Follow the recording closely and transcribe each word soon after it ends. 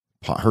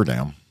Pot her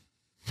down.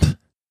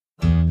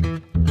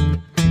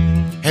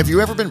 Have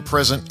you ever been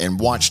present and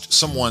watched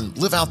someone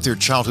live out their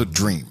childhood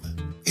dream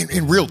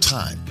in real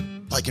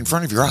time, like in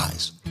front of your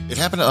eyes? It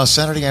happened to us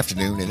Saturday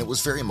afternoon, and it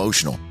was very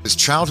emotional. This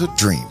childhood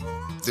dream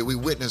that we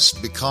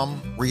witnessed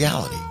become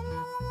reality.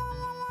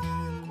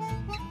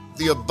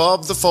 The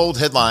above-the-fold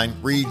headline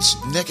reads,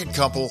 "Naked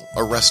couple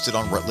arrested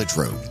on Rutledge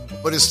Road."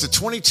 But it's the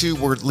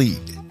 22-word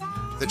lead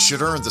that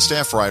should earn the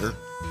staff writer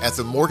at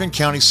the Morgan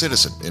County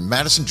Citizen in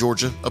Madison,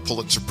 Georgia, a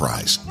Pulitzer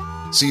Prize.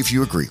 See if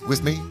you agree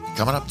with me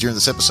coming up during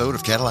this episode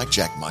of Cadillac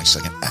Jack, My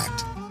Second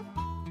Act.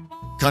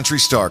 Country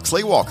star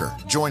Clay Walker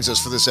joins us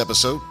for this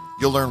episode.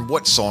 You'll learn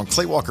what song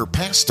Clay Walker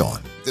passed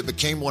on that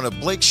became one of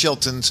Blake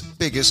Shelton's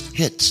biggest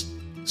hits.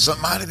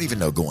 Something I didn't even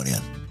know going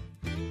in.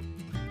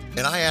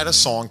 And I add a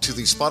song to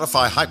the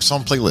Spotify Hype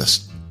Song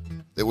playlist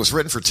that was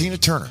written for Tina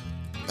Turner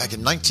back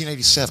in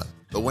 1987.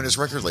 But when his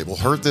record label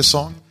heard this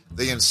song,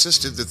 they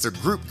insisted that the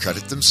group cut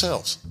it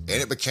themselves, and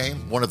it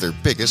became one of their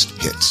biggest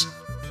hits.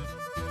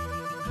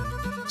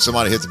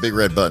 Somebody hit the big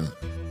red button.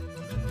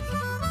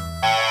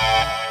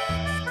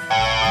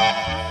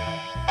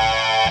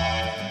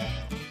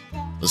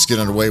 Let's get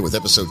underway with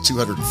episode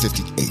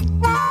 258.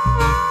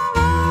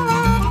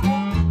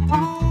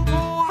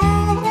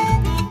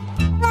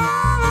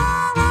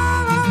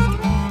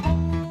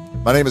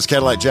 My name is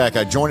Cadillac Jack.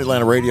 I joined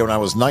Atlanta Radio when I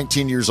was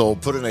 19 years old,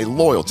 put in a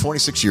loyal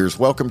 26 years.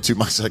 Welcome to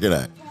My Second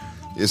Act.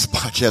 It's a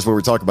podcast where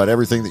we talk about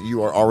everything that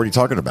you are already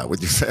talking about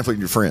with your family and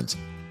your friends.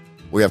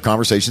 We have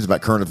conversations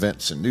about current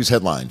events and news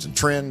headlines and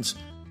trends,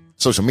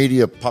 social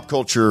media, pop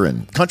culture,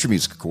 and country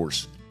music, of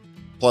course.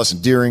 Plus,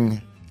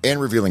 endearing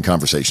and revealing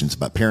conversations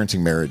about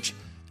parenting, marriage,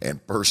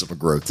 and personal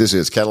growth. This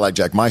is Cadillac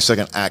Jack, My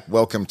Second Act.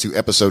 Welcome to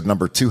episode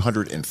number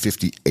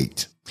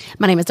 258.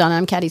 My name is Donna.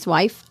 I'm Caddy's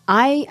wife.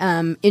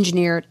 I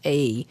engineered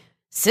a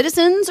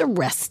citizen's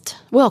arrest.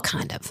 Well,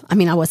 kind of. I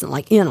mean, I wasn't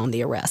like in on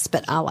the arrest,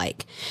 but I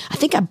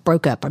think I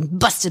broke up and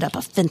busted up a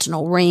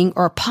fentanyl ring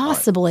or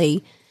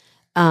possibly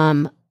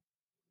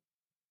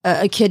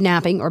a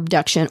kidnapping or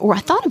abduction, or I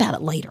thought about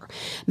it later.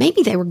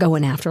 Maybe they were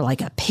going after like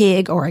a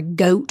pig or a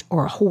goat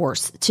or a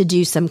horse to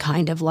do some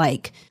kind of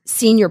like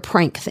senior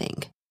prank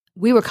thing.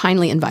 We were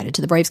kindly invited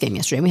to the Braves game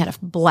yesterday, and we had a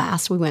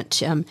blast. We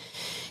went and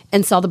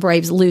saw the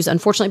Braves lose,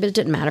 unfortunately, but it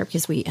didn't matter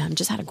because we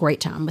just had a great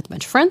time with a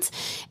bunch of friends.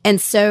 And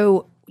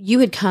so you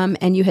had come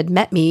and you had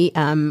met me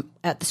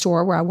at the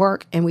store where I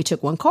work, and we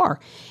took one car.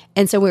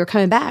 And so we were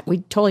coming back. We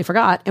totally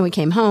forgot, and we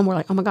came home. We're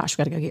like, oh, my gosh,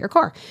 we got to go get your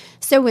car.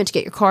 So we went to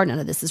get your car. None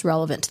of this is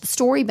relevant to the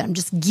story, but I'm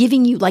just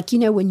giving you, like, you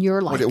know, when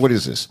you're like— What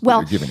is this? Well,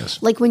 what you're giving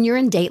us? Like when you're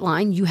in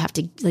Dateline, you have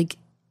to, like,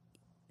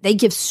 they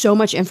give so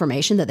much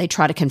information that they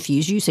try to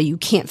confuse you so you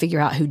can't figure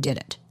out who did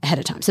it ahead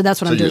of time. So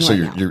that's what I'm doing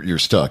right now. You're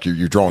stuck.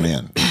 You're drawn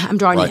in. I'm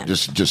drawn in.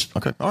 Just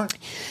okay. All right.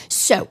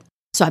 So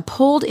I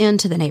pulled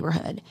into the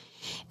neighborhood,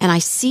 and I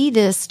see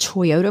this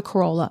Toyota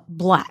Corolla,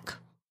 black,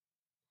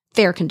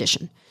 fair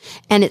condition.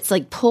 And it's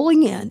like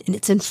pulling in, and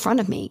it's in front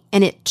of me,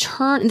 and it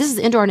turns, and this is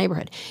into our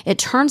neighborhood. It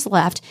turns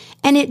left,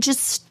 and it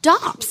just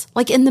stops,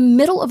 like in the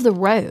middle of the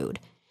road.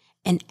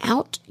 And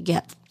out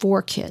get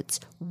 4 kids,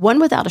 one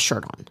without a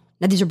shirt on.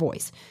 Now, these are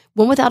boys.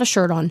 One without a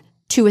shirt on,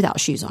 2 without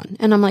shoes on.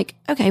 And I'm like,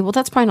 okay, well,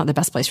 that's probably not the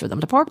best place for them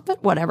to park,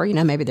 but whatever. You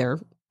know, maybe they're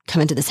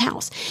coming to this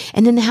house.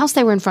 And then the house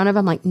they were in front of,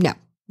 I'm like, no,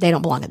 they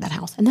don't belong at that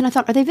house. And then I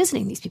thought, are they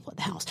visiting these people at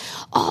the house?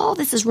 All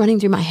this is running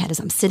through my head as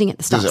I'm sitting at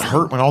the stop sign. Does it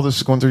hurt when all this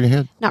is going through your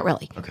head? Not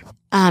really. Okay.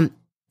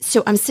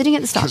 So I'm sitting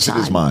at the stop sign.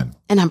 It is mine.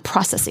 And I'm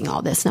processing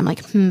all this. And I'm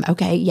like,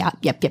 okay, yeah,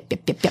 yep.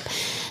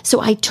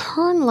 So I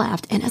turn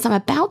left. And as I'm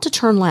about to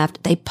turn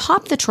left, they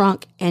pop the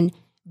trunk. And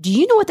do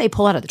you know what they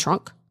pull out of the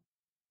trunk?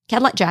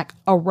 Cadillac Jack,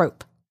 a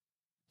rope.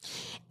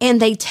 And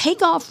they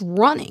take off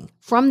running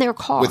from their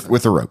car.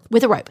 With a rope.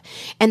 With a rope.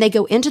 And they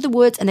go into the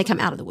woods, and they come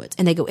out of the woods.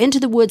 And they go into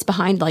the woods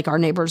behind like our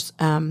neighbor's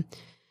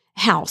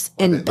house.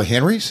 And the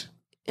Henrys?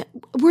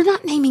 We're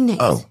not naming names.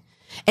 Oh.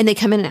 And they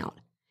come in and out.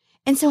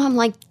 And so I'm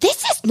like,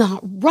 this is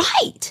not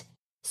right.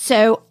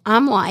 So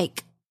I'm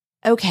like,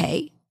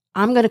 okay,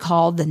 I'm going to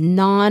call the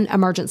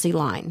non-emergency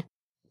line.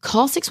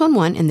 Call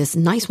 611, and this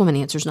nice woman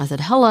answers, and I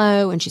said,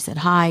 hello, and she said,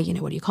 hi, you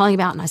know, what are you calling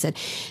about? And I said,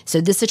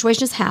 so this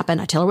situation has happened.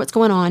 I tell her what's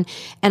going on,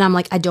 and I'm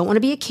like, I don't want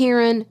to be a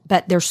Karen,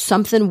 but there's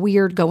something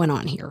weird going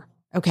on here,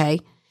 okay?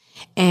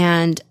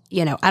 And,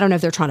 you know, I don't know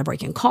if they're trying to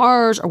break in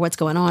cars or what's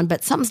going on,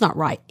 but something's not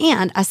right.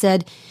 And I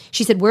said,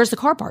 she said, where's the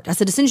car parked? I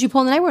said, as soon as you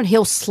pull in the neighborhood,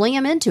 he'll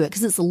slam into it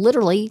because it's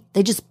literally,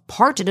 they just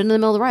parked it in the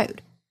middle of the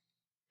road.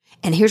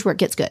 And here's where it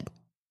gets good.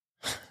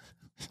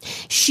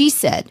 She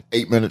said,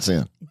 8 minutes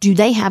in, do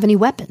they have any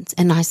weapons?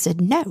 And I said,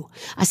 no.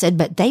 I said,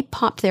 but they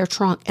popped their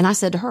trunk. And I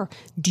said to her,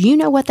 do you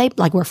know what they,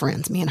 like we're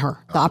friends, me and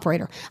her, the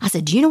operator. I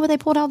said, do you know what they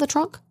pulled out of the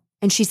trunk?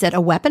 And she said, a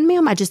weapon,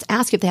 ma'am? I just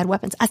asked if they had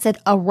weapons. I said,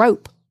 a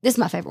rope. This is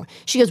my favorite one.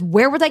 She goes,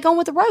 where were they going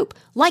with the rope?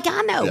 Like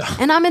I know,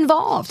 and I'm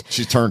involved.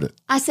 She turned it.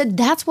 I said,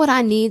 that's what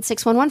I need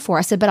 611 for.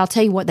 I said, but I'll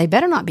tell you what they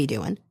better not be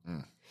doing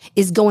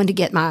is going to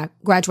get my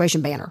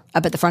graduation banner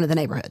up at the front of the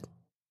neighborhood.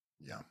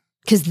 Yeah.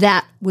 Because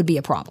that would be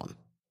a problem.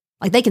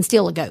 Like they can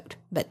steal a goat,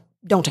 but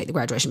don't take the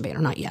graduation banner,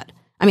 not yet.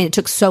 I mean, it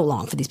took so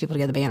long for these people to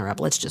get the banner up.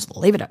 Let's just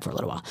leave it up for a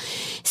little while.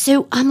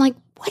 So I'm like,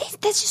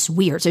 that's just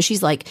weird. So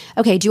she's like,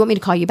 okay, do you want me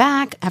to call you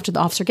back after the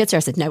officer gets there?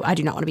 I said, no, I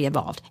do not want to be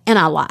involved. And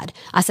I lied.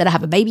 I said, I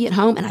have a baby at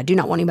home and I do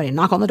not want anybody to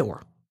knock on the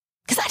door.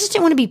 Because I just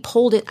didn't want to be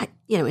pulled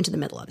into the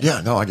middle of it. Yeah,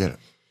 no, I get it.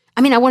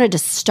 I mean, I wanted to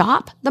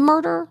stop the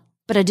murder,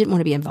 but I didn't want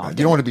to be involved.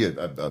 You don't want to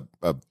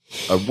be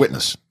a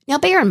witness. Now,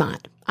 bear in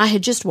mind, I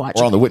had just watched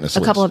Or on the witness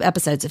list. couple of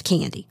episodes of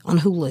Candy on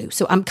Hulu.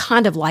 So I'm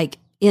kind of like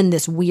in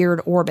this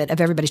weird orbit of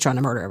everybody's trying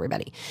to murder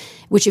everybody,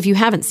 which if you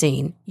haven't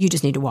seen, you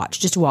just need to watch,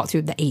 just to walk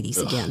through the 80s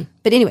again.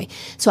 But anyway,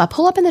 so I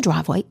pull up in the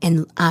driveway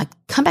and I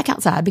come back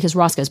outside because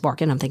Roscoe's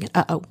barking. I'm thinking,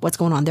 uh-oh, what's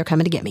going on? They're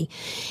coming to get me.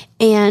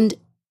 And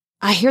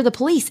I hear the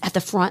police at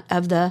the front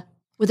of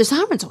with their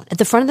sirens on, at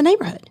the front of the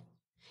neighborhood.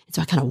 And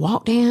so I kind of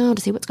walk down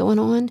to see what's going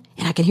on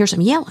and I can hear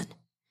some yelling.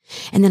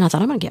 And then I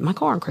thought, I'm going to get in my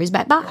car and cruise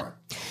back by.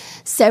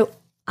 So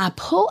I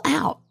pull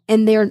out.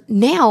 And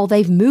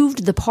they've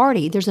moved the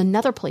party. There's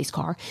another police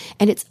car,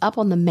 and it's up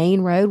on the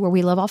main road where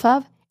we live off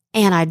of.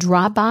 And I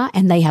drive by,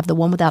 and they have the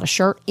one without a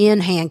shirt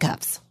in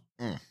handcuffs.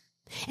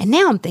 And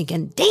now I'm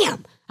thinking,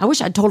 damn, I wish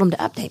I'd told them to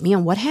update me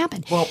on what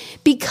happened. Well,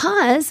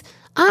 because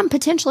I'm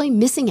potentially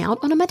missing out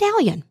on a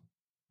medallion,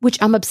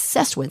 which I'm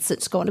obsessed with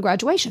since going to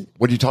graduation.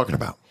 What are you talking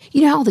about?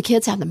 You know how all the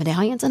kids have the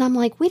medallions? And I'm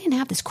like, we didn't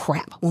have this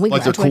crap when we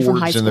Like graduated from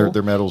high their school. cords and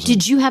their medals.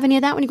 Did you have any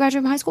of that when you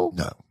graduated from high school?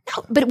 No.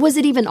 No. But was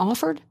it even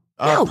offered?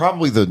 No.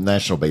 Probably the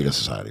National Beta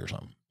Society or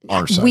something.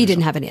 Honor Society We or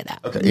didn't something. have any of that.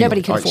 Okay, Nobody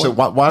anyway. could All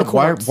right,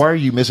 afford So why are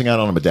you missing out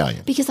on a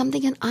medallion? Because I'm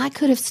thinking I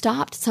could have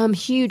stopped some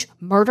huge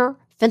murder,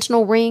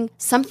 fentanyl ring,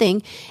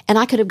 something, and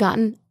I could have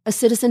gotten a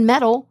citizen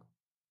medal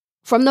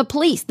from the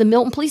police, the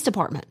Milton Police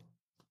Department.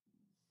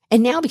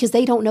 And now because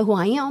they don't know who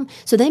I am,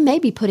 so they may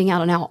be putting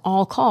out an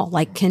all call.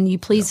 Like, can you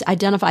please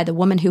identify the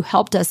woman who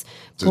helped us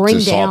bring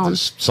down.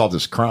 Solve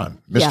this crime.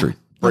 Mystery. Yeah.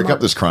 Break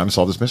up this crime,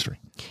 solve this mystery.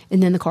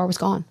 And then the car was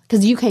gone.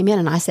 Because you came in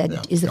and I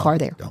said, is the car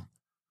there?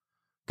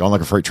 Gone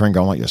like a freight train,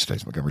 gone like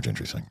yesterday's Montgomery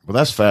Gentry thing. Well,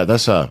 that's fat.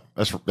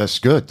 That's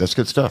good. That's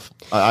good stuff.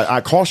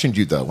 I cautioned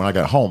you though when I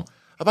got home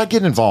about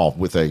getting involved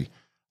with a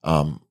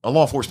law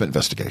enforcement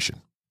investigation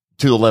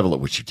to the level at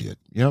which you did.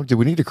 You know, did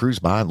we need to cruise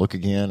by and look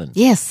again and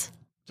Yes.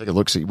 take a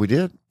look? See, we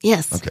did.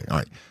 Yes. Okay. All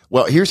right.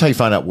 Well, here's how you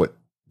find out what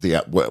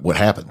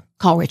happened.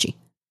 Call Richie.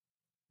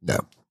 No,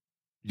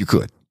 you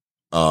could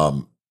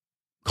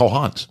call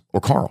Hans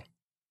or Carl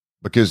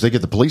because they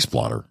get the police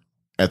blotter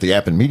at the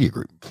Appen Media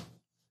Group.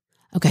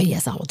 Okay,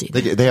 yes, I will do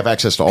that. They have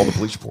access to all the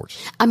police reports.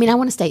 I mean, I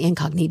want to stay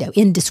incognito,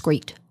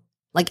 indiscreet.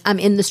 Like I'm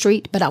in the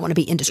street, but I want to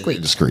be indiscreet.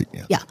 Indiscreet,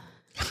 yeah. Yeah.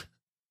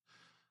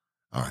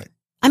 All right.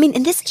 I mean,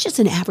 and this is just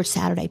an average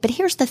Saturday, but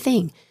here's the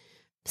thing.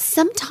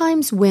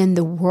 Sometimes when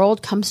the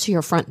world comes to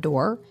your front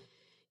door,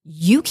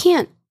 you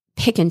can't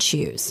pick and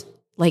choose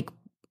like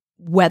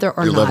whether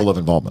or Your not level of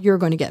involvement. you're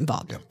going to get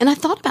involved. Yeah. And I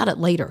thought about it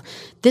later.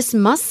 This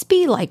must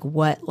be like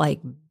what,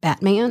 like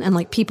Batman and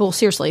like people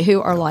seriously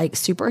who are like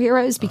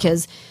superheroes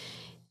because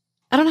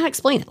I don't know how to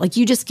explain it. Like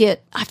you just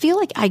I feel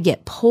like I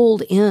get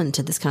pulled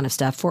into this kind of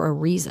stuff for a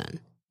reason,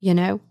 you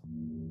know?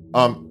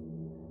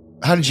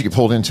 How did you get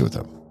pulled into it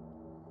though?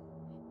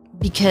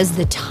 Because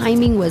the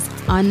timing was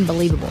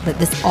unbelievable that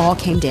this all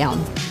came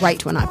down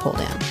right when I pulled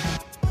in.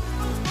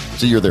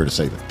 So you're there to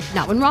save it.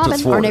 Not when Robin,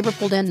 Florida. our neighbor,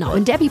 pulled in. Not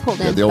when Debbie pulled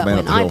in, Yeah, the old but man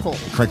when up the I hill.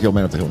 pulled in. Cranky old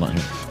man up the hill, not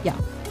him. Yeah.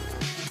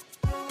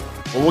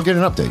 Well, we'll get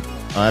an update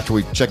after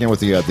we check in with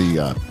the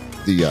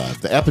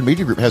Appen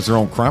Media Group has their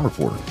own crime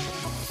reporter.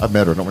 I've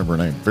met her. I don't remember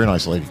her name. Very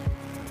nice lady.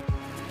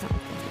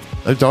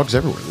 There's dogs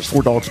everywhere. There's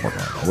 4 dogs parked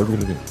around. What are we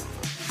going to do?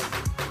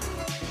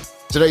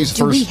 Today's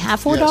Do first. we have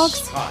 4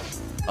 dogs?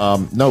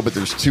 No, but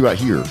there's 2 out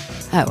here.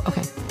 Oh,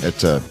 okay. At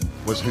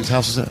whose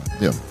house is that?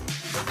 Yeah.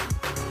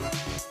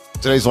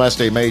 Today's the last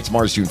day of May.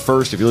 Tomorrow's June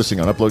 1st. If you're listening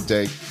on upload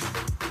day,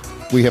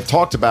 we have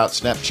talked about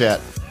Snapchat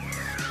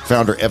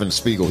founder Evan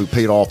Spiegel, who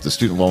paid off the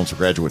student loans for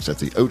graduates at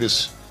the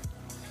Otis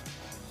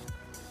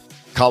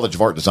College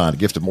of Art Design, a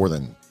gift of more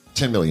than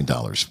 $10 million.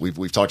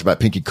 We've talked about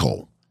Pinky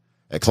Cole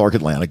at Clark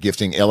Atlanta,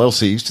 gifting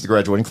LLCs to the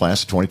graduating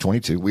class of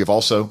 2022. We have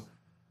also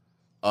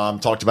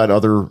talked about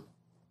other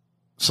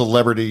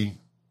celebrity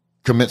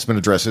commencement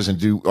addresses, and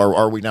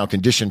are we now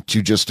conditioned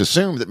to just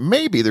assume that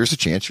maybe there's a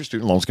chance your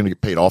student loan is going to get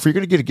paid off or you're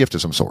going to get a gift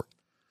of some sort?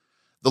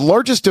 The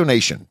largest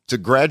donation to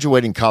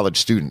graduating college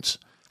students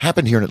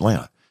happened here in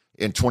Atlanta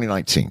in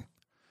 2019.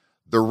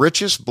 The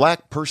richest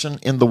black person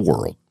in the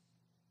world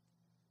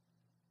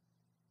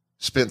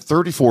spent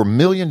 $34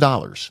 million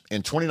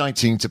in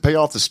 2019 to pay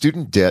off the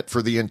student debt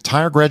for the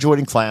entire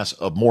graduating class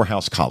of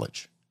Morehouse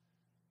College.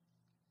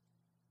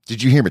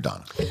 Did you hear me,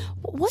 Donna?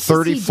 What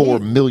does he do?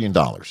 $34 million.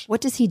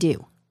 What does he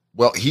do?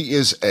 Well, he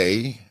is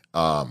a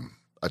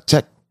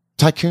tech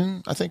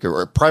tycoon, I think,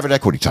 or a private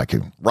equity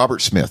tycoon.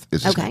 Robert Smith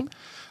is his name.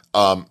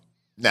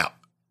 Now,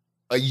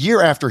 a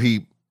year after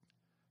he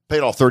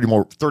paid off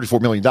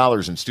 $34 million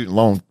in student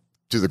loan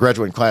to the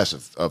graduating class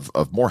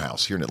of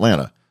Morehouse here in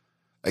Atlanta,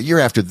 a year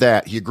after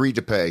that, he agreed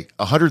to pay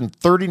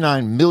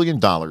 $139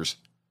 million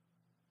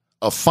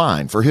of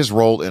fine for his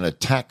role in a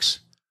tax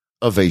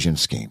evasion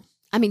scheme.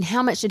 I mean,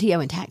 how much did he owe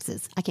in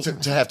taxes? I can't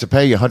remember. To have to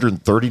pay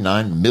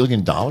 $139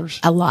 million?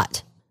 A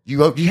lot.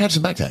 You had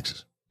some back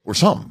taxes or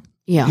something.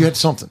 Yeah. You had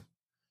something.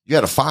 You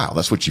had a file.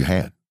 That's what you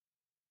had.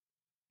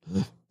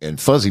 And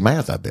fuzzy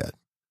math, I bet.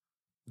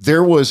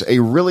 There was a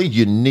really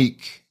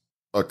unique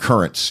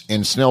occurrence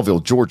in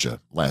Snellville,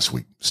 Georgia last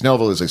week.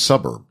 Snellville is a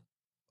suburb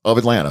of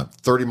Atlanta,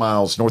 30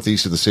 miles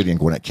northeast of the city in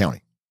Gwinnett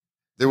County.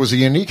 There was a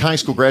unique high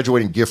school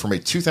graduating gift from a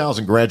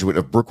 2000 graduate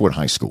of Brookwood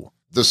High School.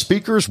 The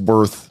speaker's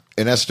worth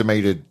an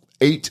estimated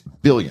 $8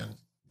 billion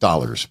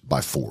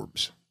by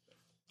Forbes.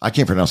 I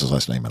can't pronounce his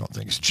last name, I don't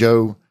think. It's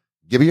Joe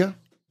Gebbia?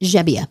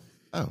 Gebbia.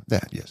 Oh,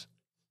 that, yes.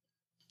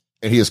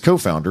 And he is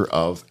co-founder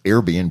of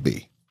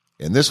Airbnb.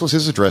 And this was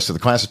his address to the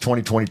class of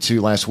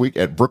 2022 last week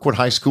at Brookwood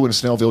High School in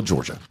Snellville,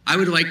 Georgia. I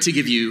would like to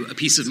give you a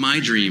piece of my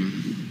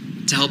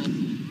dream to help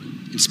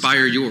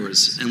inspire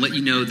yours and let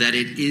you know that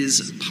it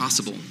is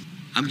possible.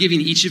 I'm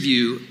giving each of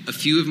you a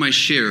few of my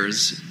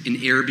shares in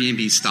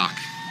Airbnb stock.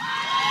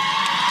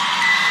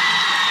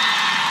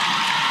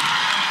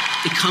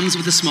 It comes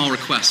with a small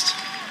request.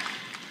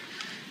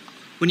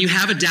 When you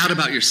have a doubt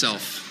about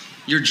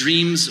yourself, your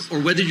dreams,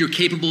 or whether you're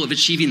capable of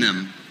achieving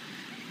them,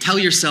 tell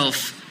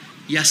yourself,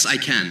 yes, I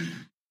can.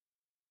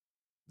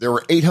 There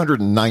were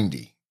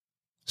 890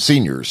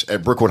 seniors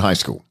at Brookwood High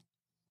School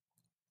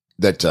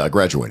that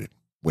graduated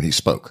when he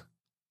spoke.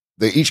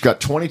 They each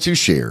got 22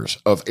 shares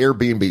of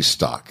Airbnb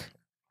stock.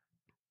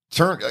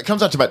 It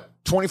comes out to about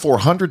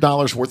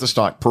 $2,400 worth of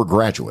stock per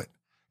graduate.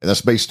 And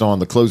that's based on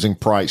the closing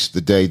price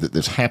the day that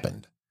this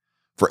happened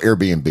for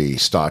Airbnb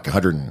stock,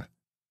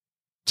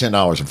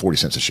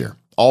 $110.40 a share.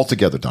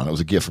 Altogether, Don, it was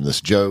a gift from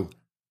this Joe,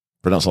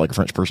 pronounce it like a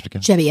French person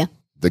again. Gebbia.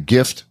 The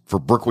gift for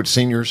Brookwood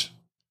seniors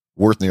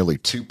worth nearly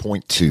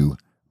 $2.2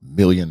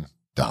 million.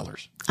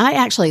 I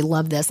actually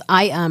love this.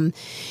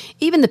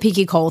 Even the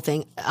Peaky Cole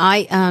thing,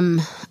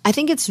 I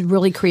think it's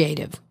really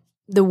creative,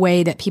 the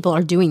way that people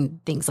are doing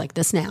things like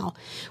this now,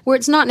 where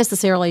it's not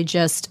necessarily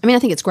just, I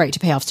think it's great to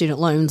pay off student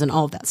loans and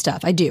all of that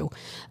stuff. I do.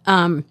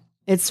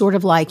 It's sort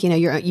of like,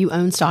 you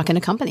own stock in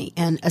a company,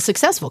 and a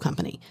successful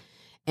company,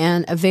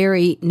 and a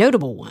very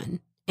notable one.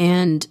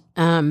 And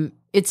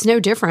it's no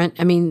different.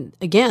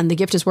 Again, the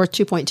gift is worth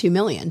 $2.2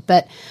 million,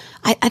 but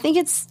I think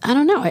I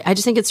don't know. I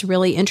just think it's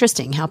really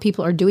interesting how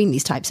people are doing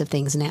these types of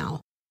things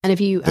now. And if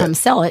you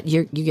sell it,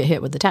 you get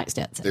hit with the tax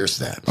debt. So. There's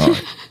that. All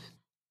right.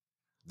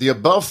 The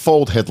above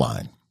fold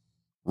headline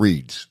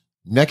reads,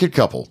 naked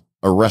couple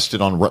arrested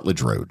on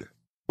Rutledge Road.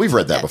 We've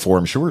read that before,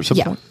 I'm sure, at some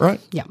point,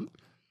 right? Yeah.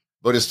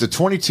 But it's the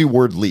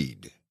 22-word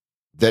lead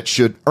that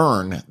should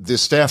earn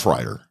this staff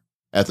writer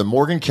at the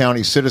Morgan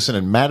County Citizen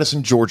in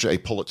Madison, Georgia, a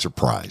Pulitzer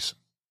Prize.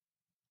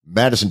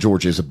 Madison,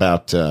 Georgia is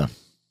about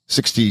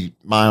 60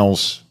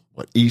 miles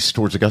east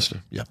towards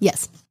Augusta. Yeah.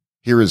 Yes.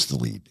 Here is the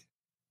lead.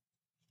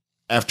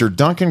 After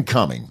Duncan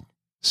Cumming,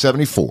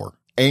 74,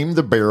 aimed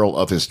the barrel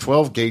of his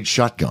 12-gauge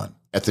shotgun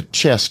at the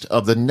chest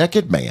of the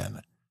naked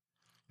man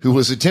who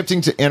was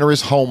attempting to enter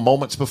his home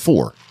moments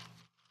before,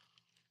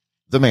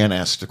 the man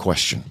asked a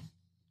question.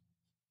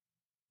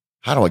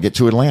 How do I get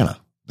to Atlanta?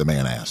 The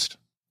man asked.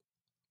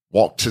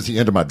 Walk to the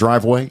end of my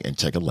driveway and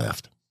take a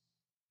left.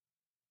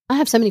 I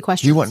have so many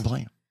questions. You wasn't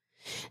playing.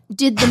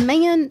 Did the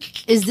man,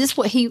 is this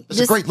what he... It's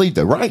a great lead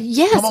though, right?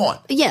 Yes. Come on.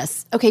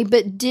 Yes. Okay,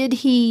 but did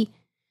he...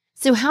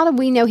 So how did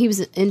we know he was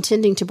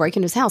intending to break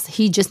into his house?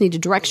 He just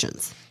needed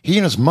directions. He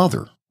and his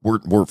mother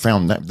were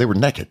found, they were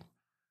naked,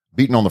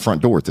 beaten on the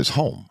front door at this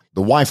home.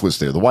 The wife was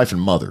there, the wife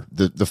and mother.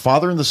 The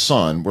father and the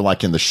son were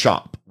like in the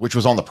shop, which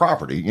was on the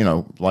property,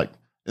 like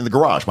in the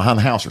garage behind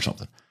the house or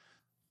something.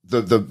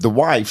 The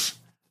wife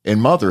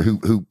and mother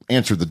who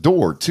answered the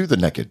door to the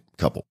naked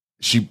couple,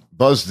 she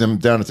buzzed them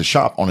down at the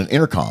shop on an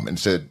intercom and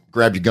said,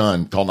 grab your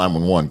gun, call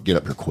 911, get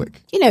up here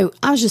quick.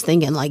 I was just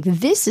thinking,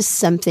 this is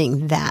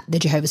something that the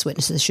Jehovah's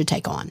Witnesses should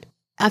take on.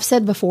 I've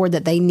said before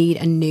that they need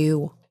a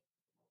new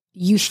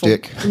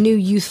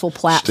youthful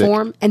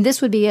platform. And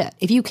this would be it.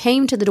 If you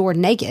came to the door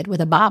naked with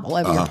a Bible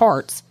over your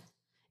parts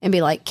and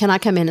be like, can I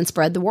come in and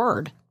spread the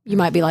word? You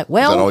might be like,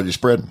 well, is that all you're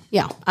spreading?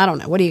 Yeah. I don't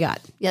know. What do you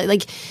got? Yeah.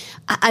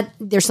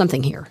 There's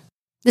something here.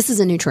 This is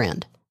a new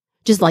trend.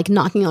 Just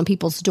knocking on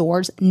people's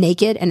doors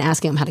naked and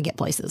asking them how to get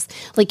places.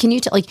 Can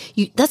you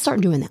let's start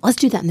doing that. Let's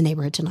do that in the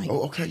neighborhood tonight.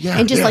 Oh, okay. Yeah.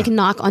 And just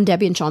knock on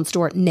Debbie and Sean's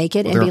door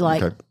naked and be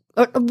like, okay.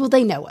 Well,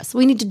 they know us.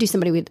 We need to do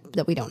somebody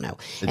that we don't know.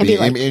 And be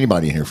like,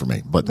 anybody in here for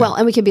me. But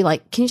and we could be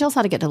like, can you tell us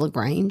how to get to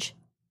LaGrange?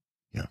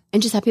 Yeah.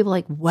 And just have people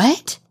like,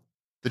 what?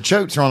 The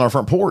jokes are on our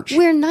front porch.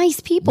 We're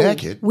nice people.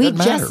 Naked. We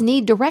just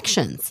need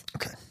directions.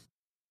 Okay.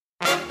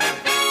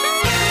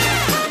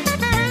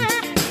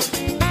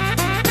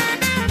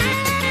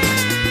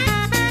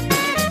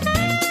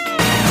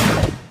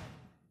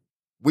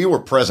 We were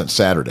present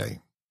Saturday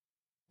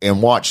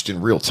and watched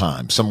in real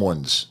time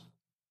someone's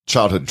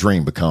childhood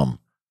dream become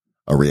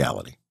a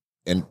reality.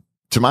 And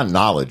to my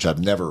knowledge, I've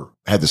never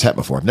had this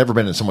happen before. I've never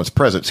been in someone's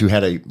presence who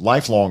had a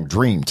lifelong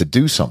dream to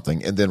do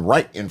something, and then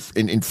right in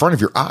front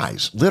of your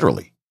eyes,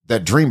 literally,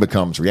 that dream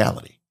becomes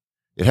reality.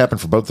 It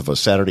happened for both of us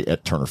Saturday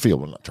at Turner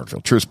Field. Well, not Turner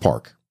Field, Truist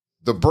Park.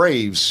 The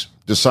Braves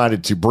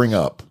decided to bring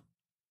up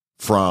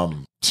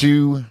from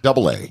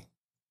 2AA,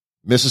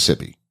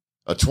 Mississippi,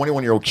 a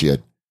 21-year-old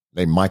kid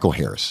named Michael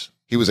Harris.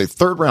 He was a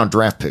third-round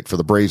draft pick for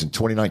the Braves in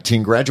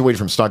 2019, graduated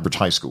from Stockbridge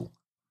High School,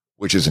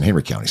 which is in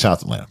Henry County,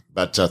 South Atlanta,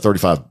 about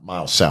 35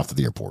 miles south of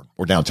the airport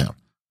or downtown.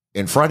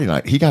 And Friday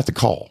night, he got the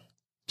call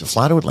to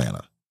fly to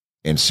Atlanta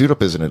and suit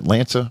up as an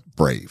Atlanta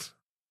Brave.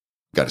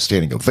 Got a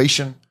standing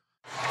ovation.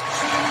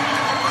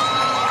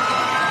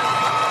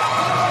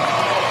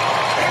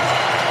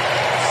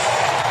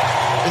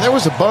 And there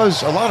was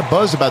a lot of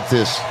buzz about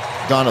this,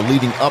 Donna,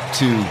 leading up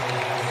to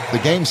the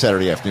game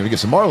Saturday afternoon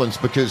against the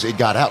Marlins, because it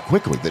got out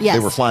quickly that they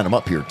were flying him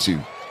up here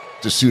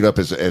to suit up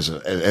as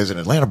an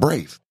Atlanta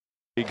Brave.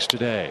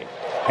 Today.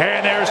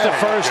 And there's the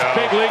first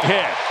big league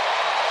hit.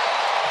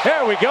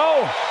 There we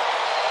go.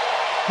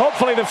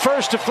 Hopefully the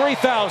first of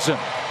 3,000.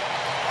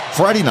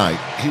 Friday night,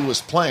 he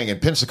was playing in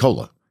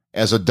Pensacola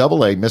as a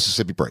AA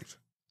Mississippi Brave,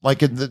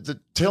 like in the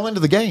tail end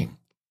of the game.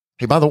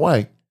 Hey, by the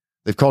way,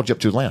 they've called you up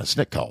to Atlanta.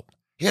 Snick called.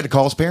 He had to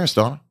call his parents,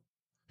 Donna,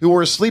 who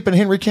were asleep in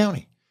Henry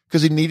County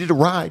because he needed a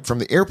ride from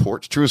the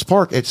airport to Truist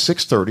Park at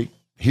 6:30.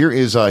 Here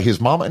is his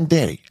mama and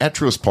daddy at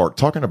Truist Park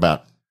talking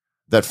about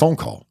that phone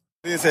call.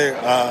 They say,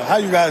 how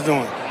you guys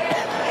doing?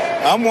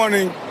 I'm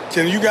wondering,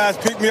 can you guys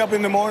pick me up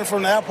in the morning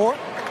from the airport?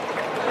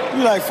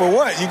 You're like, for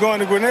what? You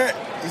going to Gwinnett?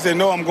 He said,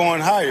 no, I'm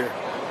going higher.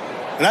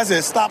 And I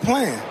said, stop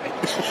playing.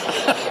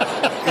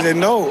 He said,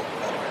 no.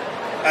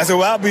 I said,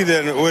 well, I'll be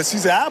there. Well, she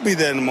said, I'll be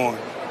there in the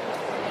morning.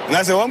 And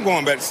I said, well, I'm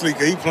going back to sleep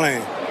because he's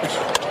playing.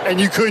 And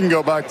you couldn't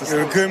go back to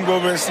sleep? I couldn't go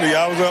back to sleep.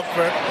 I was up for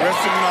the rest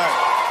of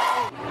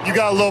the night. You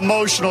got a little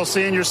emotional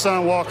seeing your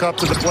son walk up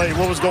to the plate.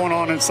 What was going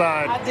on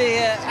inside? I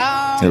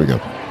did. Here we go.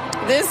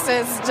 This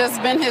has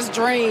just been his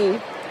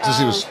dream. Since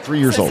he was 3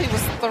 years old. Since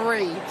he was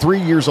 3. 3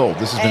 years old.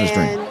 This has been his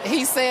dream. And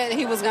he said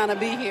he was going to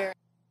be here.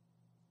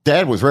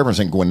 Dad was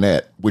referencing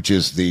Gwinnett, which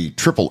is the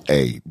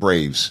AAA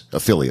Braves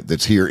affiliate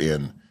that's here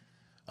in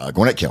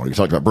Gwinnett County. We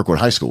talked about Brookwood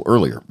High School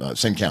earlier.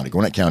 Same county,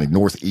 Gwinnett County,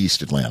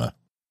 northeast Atlanta.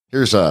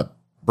 Here's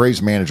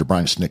Braves manager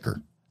Brian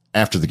Snicker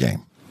after the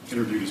game.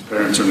 Interviewed his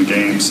parents during the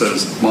game.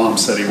 Says mom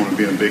said he wanted to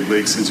be in the big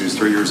league since he was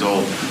 3 years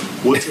old.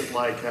 What's it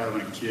like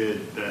having a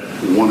kid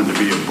that wanted to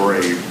be a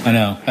Brave? I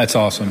know. That's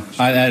awesome.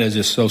 That is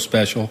just so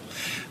special.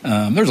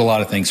 There's a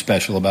lot of things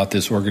special about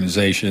this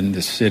organization,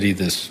 this city,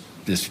 this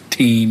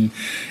team.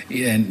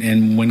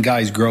 And when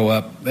guys grow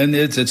up, and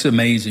it's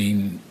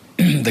amazing,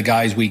 the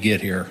guys we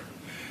get here,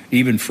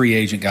 even free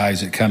agent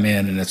guys that come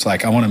in, and it's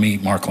like, I want to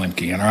meet Mark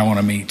Lemke, and I want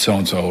to meet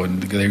so-and-so,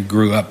 and they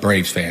grew up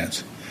Braves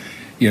fans.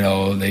 You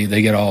know,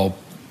 they get all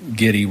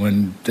giddy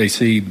when they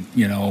see,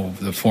 you know,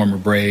 the former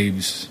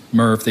Braves,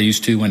 Murph, they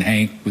used to when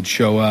Hank would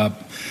show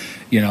up,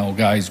 you know,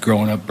 guys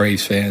growing up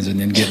Braves fans and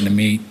then getting to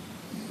meet,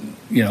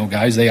 you know,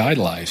 guys they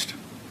idolized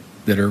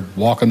that are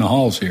walking the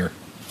halls here.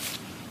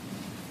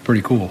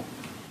 Pretty cool.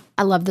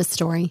 I love this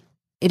story.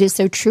 It is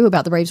so true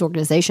about the Braves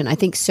organization. I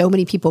think so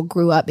many people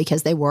grew up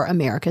because they were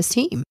America's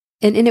team.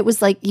 And it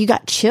was like you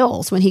got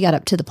chills when he got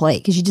up to the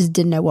plate because you just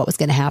didn't know what was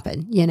going to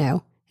happen, you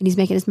know, and he's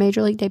making his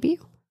major league debut.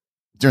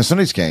 During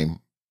Sunday's game,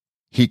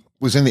 he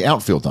was in the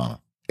outfield,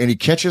 Donna, and he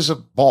catches a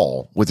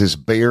ball with his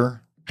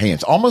bare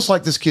hands, almost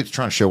like this kid's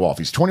trying to show off.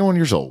 He's 21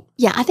 years old.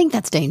 Yeah, I think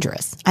that's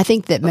dangerous. I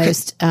think that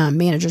most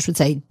managers would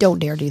say, don't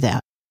dare do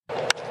that.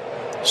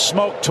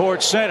 Smoke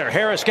towards center.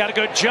 Harris got a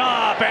good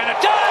job and a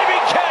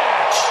diving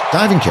catch.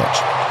 Diving catch.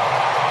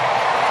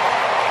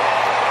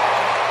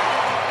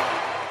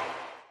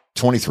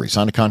 23,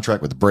 signed a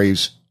contract with the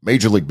Braves,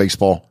 Major League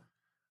Baseball.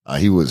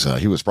 He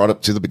was brought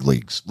up to the big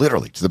leagues,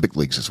 literally to the big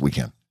leagues this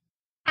weekend.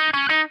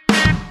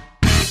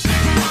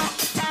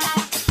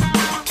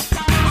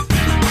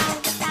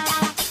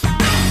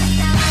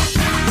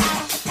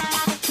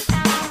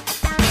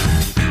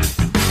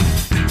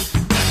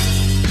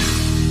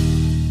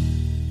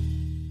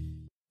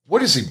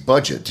 What is the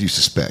budget, do you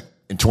suspect,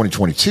 in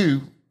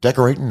 2022,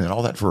 decorating and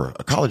all that for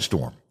a college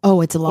dorm? Oh,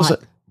 it's a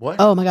lot. What?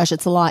 Oh my gosh,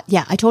 it's a lot.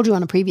 Yeah, I told you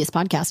on a previous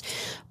podcast.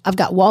 I've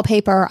got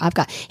wallpaper.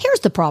 Here's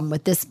the problem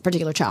with this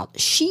particular child.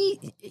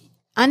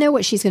 I know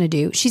what she's going to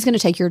do. She's going to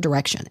take your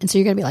direction. And so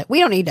you're going to be like, we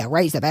don't need to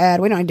raise the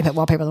bed. We don't need to put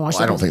wallpaper on the wall.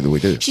 I don't think that we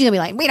do. She's going to be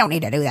like, we don't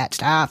need to do that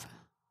stuff.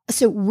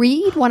 So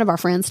Reed, one of our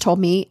friends, told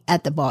me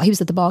he was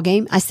at the ball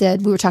game. I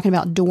said, we were talking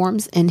about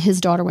dorms and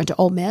his daughter went to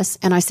Ole Miss.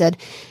 And I said,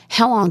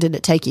 how long did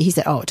it take you? He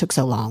said, oh, it took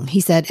so long.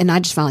 He said, and I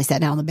just finally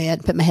sat down on the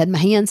bed, put my head in my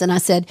hands. And I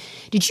said,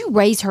 did you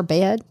raise her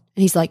bed?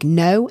 And he's like,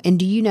 no. And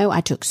do you know,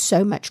 I took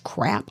so much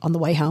crap on the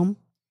way home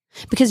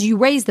because you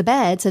raise the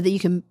bed so that you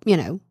can, you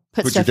know,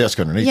 put stuff, your desk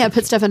underneath. Yeah,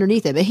 put stuff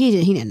underneath it. But he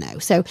didn't know.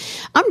 So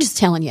I'm just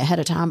telling you ahead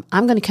of time,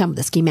 I'm going to come with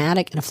a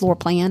schematic and a floor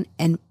plan,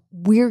 and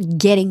we're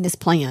getting this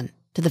plan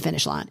to the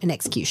finish line in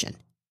execution.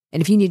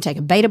 And if you need to take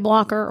a beta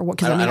blocker or what,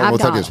 because I don't know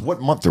what that is.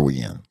 What month are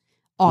we in?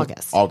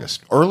 August.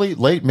 August. Early,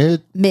 late,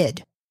 mid?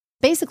 Mid.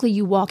 Basically,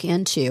 you walk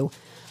into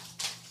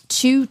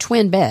 2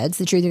 twin beds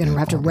that you're either going to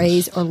have to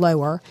raise or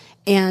lower,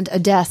 and a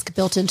desk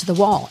built into the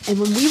wall. And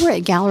when we were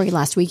at Gallery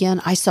last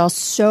weekend, I saw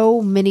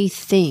so many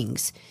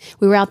things.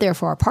 We were out there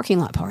for our parking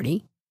lot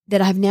party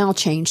that I've now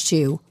changed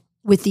to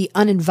with the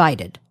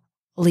uninvited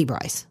Lee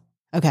Bryce.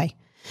 Okay.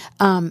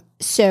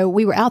 So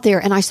we were out there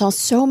and I saw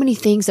so many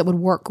things that would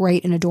work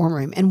great in a dorm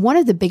room. And one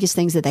of the biggest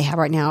things that they have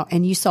right now,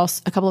 and you saw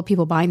a couple of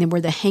people buying them,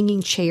 were the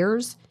hanging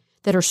chairs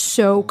that are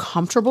so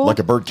comfortable. Like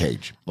a bird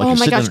cage. Like oh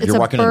my gosh, you're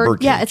walking in a bird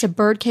cage. Yeah, it's a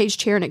bird cage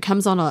chair and it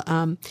comes on a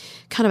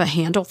kind of a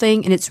handle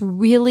thing and it's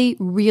really,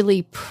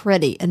 really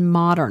pretty and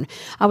modern.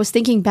 I was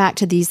thinking back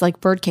to these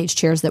like bird cage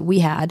chairs that we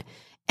had.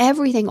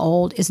 Everything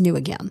old is new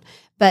again.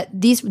 But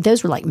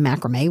those were like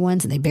macrame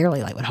ones and they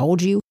barely like would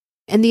hold you.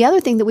 And the other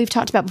thing that we've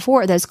talked about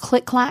before are those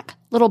click-clack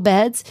little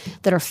beds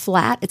that are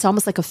flat. It's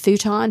almost like a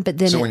futon, but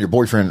then so when your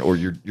boyfriend or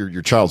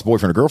your child's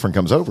boyfriend or girlfriend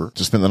comes over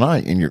to spend the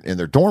night in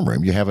their dorm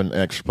room, you have an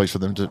extra place for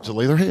them to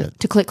lay their head.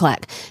 To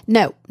click-clack.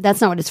 No,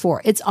 that's not what it's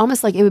for. It's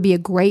almost like it would be a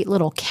great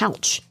little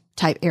couch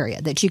type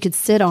area that you could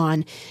sit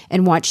on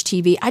and watch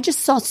TV. I just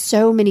saw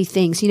so many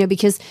things,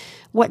 because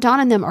what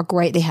Donna and them are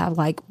great. They have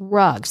like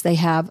rugs. They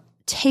have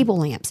table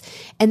lamps,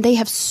 and they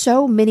have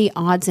so many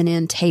odds and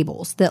end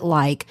tables that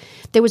like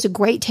there was a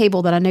great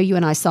table that I know you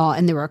and I saw,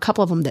 and there were a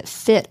couple of them that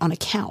fit on a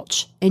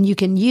couch and you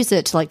can use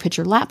it to like put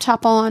your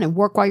laptop on and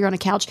work while you're on a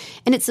couch.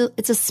 And it's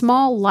a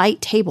small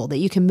light table that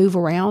you can move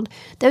around.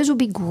 Those would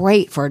be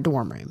great for a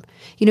dorm room.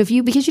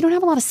 Because you don't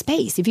have a lot of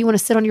space. If you want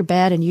to sit on your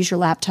bed and use your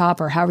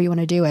laptop or however you want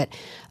to do it,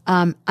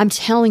 I'm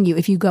telling you,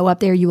 if you go up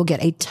there, you will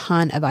get a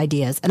ton of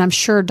ideas. And I'm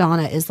sure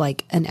Donna is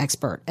like an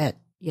expert at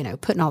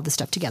putting all this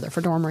stuff together for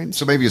dorm rooms.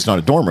 So maybe it's not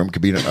a dorm room. It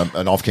could be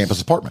an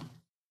off-campus apartment.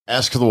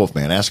 Ask for the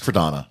Wolfman. Ask for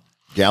Donna.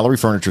 Gallery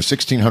Furniture,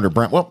 1600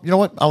 Brown. Well, you know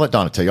what? I'll let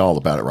Donna tell you all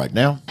about it right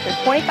now. There's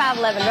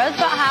 2511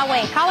 Roosevelt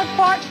Highway in College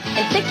Park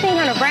and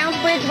 1600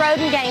 Brownsbridge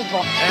Road in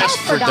Gainesville. Ask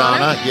for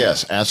Donna.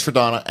 Yes, ask for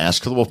Donna.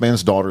 Ask for the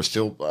Wolfman's daughter.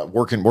 Still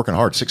working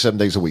hard 6-7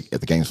 days a week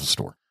at the Gainesville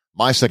store.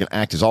 My second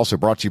act is also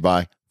brought to you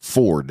by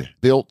Ford.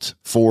 Built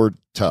Ford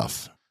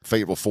Tough.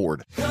 Fayetteville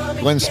Ford.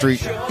 Glen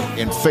Street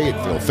in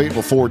Fayetteville.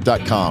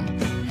 FayettevilleFord.com.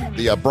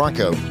 The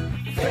Bronco.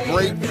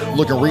 Great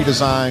looking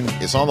redesign.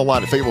 It's on the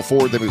line at Fayetteville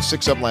Ford. They moved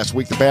 6 of them last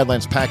week. The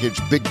Badlands package,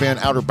 Big Ben,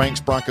 Outer Banks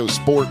Bronco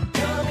Sport,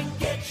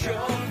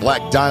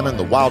 Black Diamond,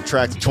 the Wild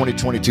Track, the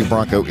 2022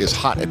 Bronco is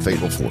hot at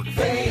Fayetteville Ford.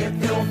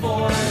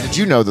 Did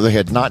you know that they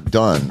had not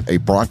done a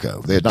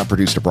Bronco? They had not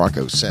produced a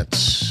Bronco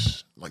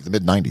since like the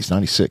mid-90s,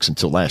 96,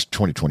 until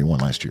 2021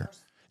 last year.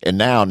 And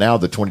now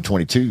the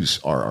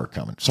 2022s are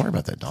coming. Sorry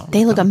about that, Don.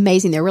 They look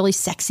amazing. They're really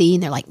sexy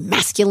and they're like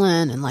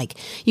masculine and like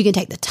you can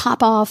take the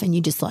top off and you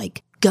just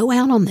like go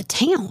out on the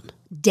town.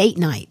 Date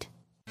night.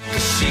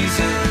 She's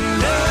in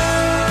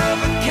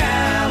love with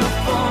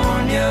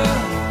California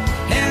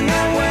and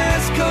that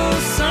West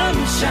Coast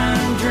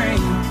sunshine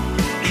dream.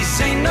 These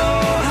ain't no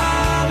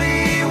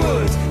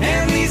Hollywoods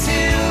and these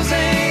hills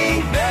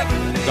ain't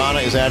Beverly. Donna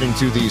is adding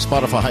to the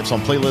Spotify Hype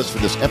Song playlist for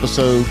this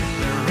episode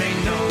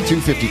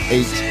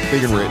 258,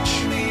 Big and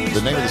Rich.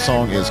 The name of the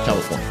song is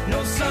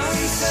California.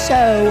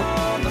 So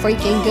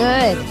freaking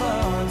good.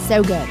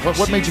 So good.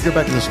 What made you go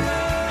back to this one?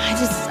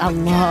 I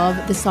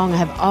love the song. I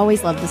have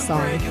always loved the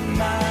song.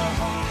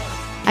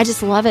 I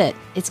just love it.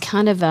 It's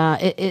kind of,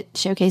 it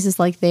showcases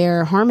like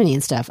their harmony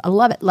and stuff. I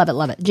love it, love it,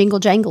 love it. Jingle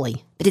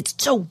jangly, but it's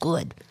so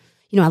good.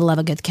 I love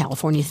a good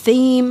California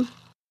theme.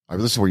 All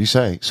right, this is where you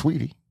say,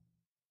 sweetie,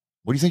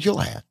 what do you think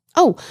you'll add?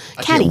 Oh,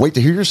 I Caddy. can't wait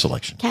to hear your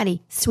selection.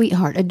 Caddy,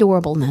 sweetheart,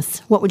 adorableness.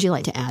 What would you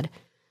like to add?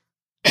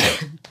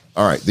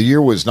 All right, the year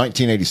was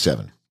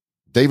 1987.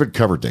 David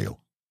Coverdale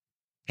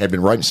had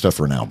been writing stuff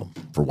for an album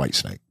for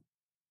Whitesnake.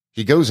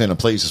 He goes in and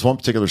plays this one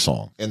particular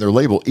song, and their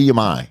label,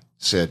 EMI,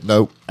 said,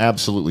 no,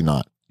 absolutely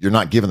not. You're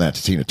not giving that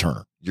to Tina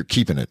Turner. You're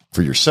keeping it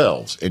for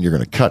yourselves, and you're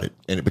going to cut it.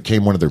 And it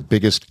became one of their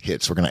biggest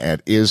hits. We're going to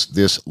add Is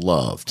This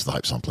Love to the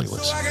Hype Song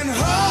playlist. So I can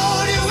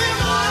hold you in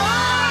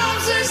my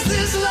arms, is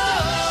this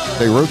love?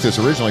 They wrote this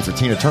originally for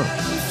Tina Turner.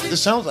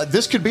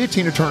 This could be a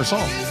Tina Turner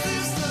song.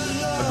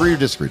 Agree or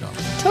disagree, Don?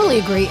 Totally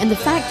agree. And the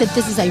fact that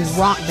this is a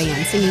rock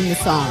band singing the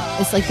song,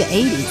 it's like the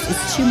 80s.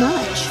 It's too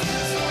much.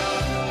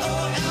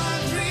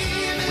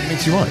 What do you mean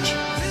too much?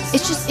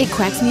 It's just, it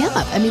cracks me up.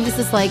 I mean, this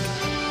is like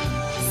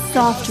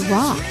soft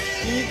rock.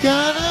 You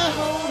gotta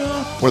hold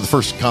on. One of the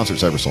first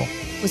concerts I ever saw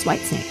Was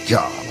Whitesnake.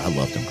 God, I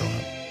loved him growing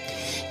up.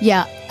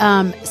 Yeah.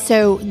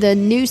 So the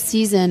new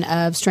season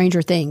of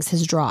Stranger Things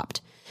has dropped.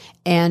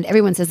 And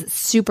everyone says it's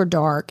super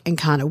dark and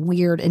kind of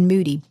weird and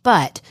moody.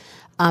 But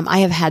I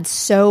have had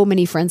so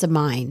many friends of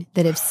mine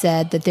that have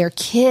said that their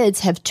kids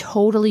have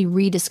totally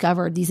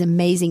rediscovered these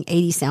amazing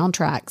 80s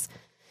soundtracks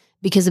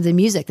because of the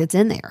music that's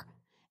in there.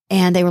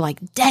 And they were like,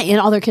 dang. And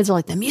all their kids were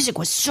like, the music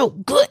was so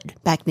good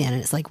back then.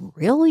 And it's like,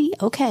 really?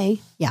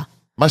 Okay. Yeah.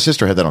 My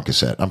sister had that on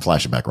cassette. I'm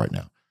flashing back right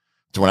now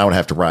to when I would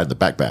have to ride the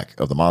backpack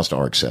of the Mazda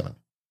RX-7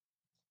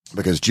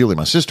 because Julie,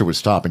 my sister, would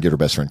stop and get her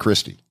best friend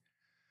Christy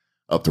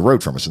up the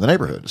road from us in the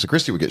neighborhood. So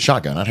Christy would get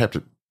shotgun. I'd have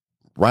to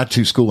ride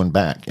to school and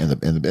back. And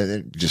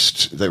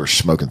they were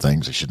smoking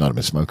things they should not have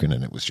been smoking.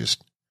 And it was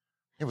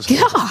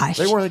gosh.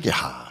 They were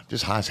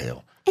just high as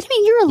hell. And I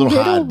mean, you're a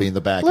little high to be in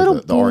the back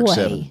of the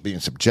RX-7 being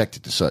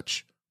subjected to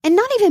such. And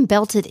not even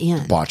belted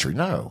in. Debauchery,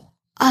 no.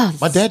 Oh,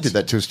 my dad did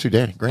that to us too,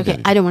 Daddy.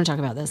 Granddaddy. Okay, I don't want to talk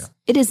about this. Yeah.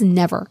 It is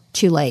never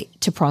too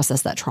late to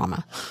process that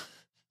trauma.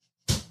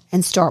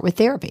 and start with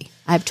therapy.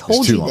 I've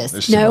told you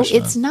this. No,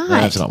 it's not.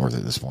 That's not worth it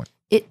at this point.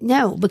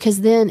 No,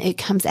 because then it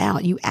comes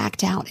out. You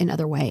act out in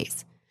other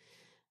ways.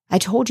 I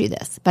told you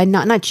this. By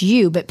not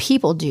you, but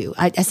people do.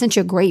 I sent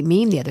you a great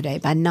meme the other day.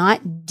 By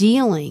not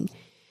dealing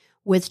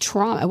with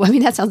trauma. Well, I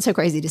mean, that sounds so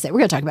crazy to say. We're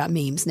going to talk about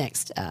memes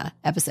next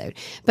episode.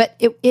 But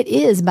it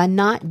is by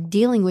not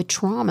dealing with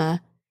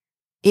trauma,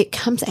 it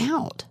comes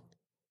out.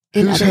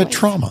 Who's had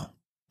trauma?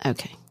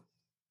 Okay.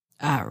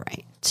 All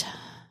right.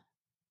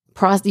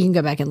 You can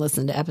go back and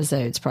listen to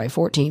episodes, probably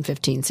 14,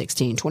 15,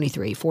 16,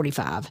 23,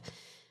 45.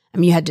 I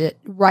mean, you had to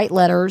write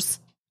letters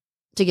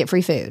to get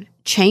free food,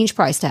 change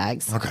price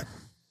tags. Okay.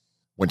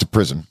 Went to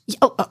prison.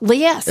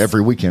 Yes.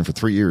 Every weekend for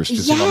 3 years to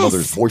see my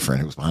mother's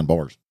boyfriend who was behind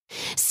bars.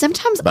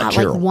 Sometimes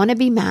I want to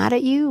be mad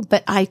at you,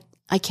 but I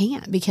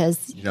can't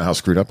because... You know how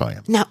screwed up I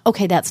am. No,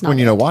 okay, that's not... When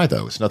you know why,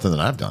 though. It's nothing that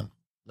I've done.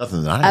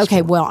 Nothing that I've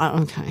Okay,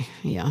 well, okay.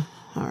 Yeah.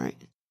 All right.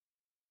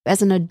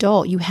 As an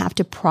adult, you have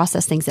to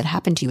process things that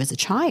happened to you as a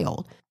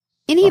child.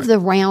 Any of the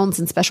rounds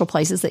and special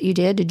places that you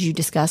did you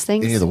discuss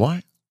things? Any of the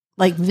what?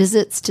 Like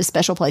visits to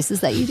special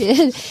places that you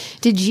did?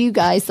 Did you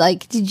guys,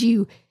 did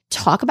you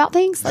talk about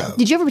things? Like,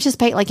 did you ever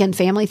participate in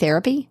family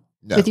therapy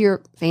with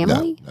your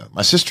family? No.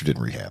 My sister did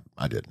rehab.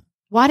 I didn't.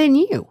 Why didn't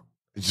you?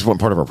 It just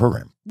wasn't part of our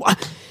program.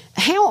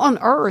 How on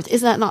earth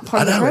is that not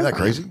part of the program? Isn't that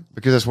crazy?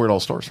 Because that's where it all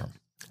starts from.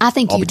 I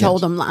think you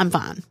told them, I'm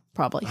fine,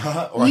 probably.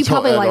 You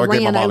probably I ran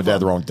gave my mom over. and dad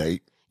the wrong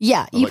date.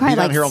 Yeah, you probably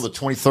down here on the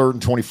 23rd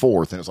and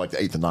 24th, and it was like the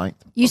 8th and 9th.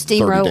 You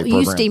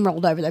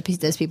steamrolled over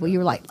those people. You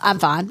were like, I'm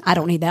fine. I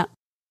don't need that.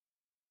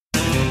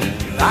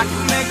 I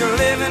can make a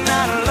living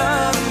out of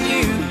loving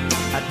you.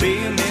 I'd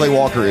be Clay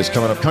Walker is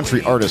coming up.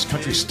 Country artist,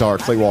 country star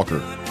Clay Walker.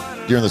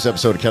 During this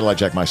episode of Cadillac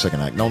Jack, My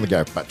Second Act. Known the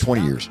guy for about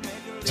 20 years.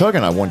 Tug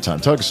and I one time.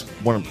 Tug's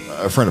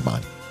a friend of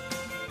mine.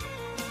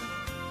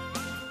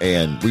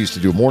 And we used to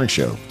do a morning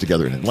show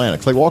together in Atlanta.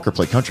 Clay Walker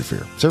played Country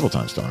Fair several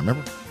times, Don,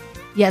 remember?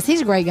 Yes,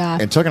 he's a great guy.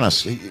 And Tug and I,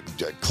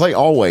 Clay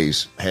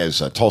always has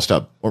tossed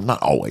up, or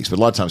not always, but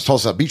a lot of times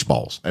tossed up beach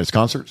balls at his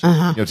concerts,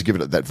 to give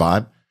it that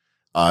vibe.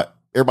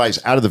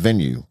 Everybody's out of the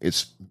venue.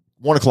 It's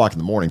 1 o'clock in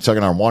the morning. Tug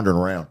and I are wandering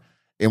around,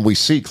 and we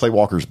see Clay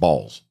Walker's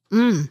balls.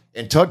 And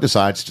Tug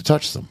decides to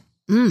touch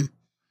them.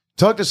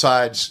 Tug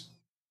decides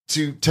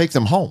to take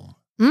them home.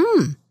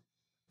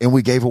 And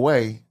we gave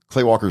away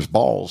Clay Walker's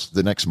balls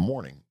the next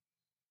morning.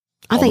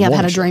 I think I've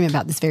had a dream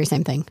about this very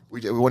same thing.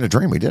 It wasn't a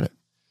dream. We did it.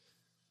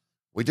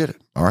 We did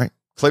it. All right.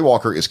 Clay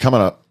Walker is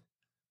coming up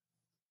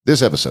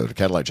this episode of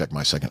Cadillac Jack,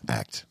 My Second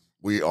Act.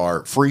 We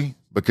are free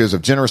because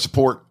of generous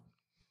support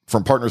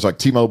from partners like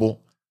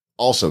T-Mobile.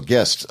 Also,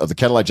 guests of the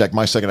Cadillac Jack,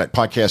 My Second Act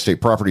podcast,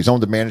 state properties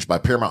owned and managed by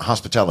Paramount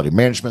Hospitality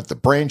Management, the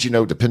brands you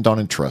know, depend on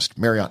and trust,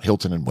 Marriott,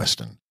 Hilton, and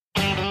Westin.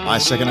 My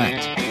Second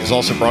Act is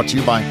also brought to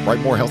you by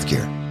Brightmore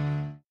Healthcare.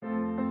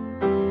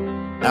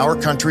 Our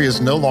country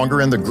is no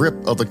longer in the grip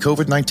of the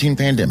COVID-19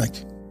 pandemic.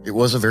 It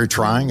was a very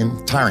trying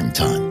and tiring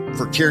time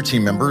for care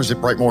team members at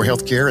Brightmore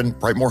Healthcare and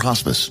Brightmore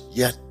Hospice,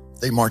 yet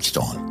they marched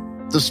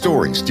on. The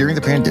stories during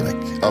the pandemic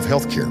of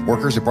healthcare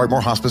workers at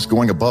Brightmore Hospice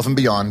going above and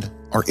beyond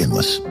are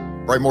endless.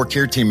 Brightmore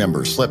care team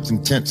members slept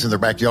in tents in their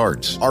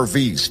backyards,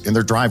 RVs in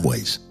their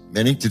driveways.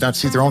 Many did not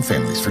see their own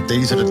families for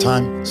days at a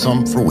time,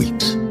 some for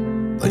weeks.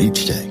 But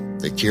each day,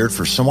 they cared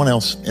for someone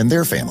else and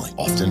their family,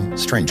 often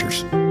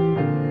strangers.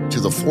 To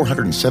the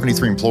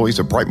 473 employees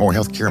of Brightmore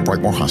Healthcare and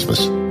Brightmore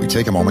Hospice, we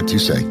take a moment to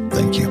say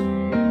thank you.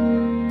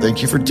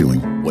 Thank you for doing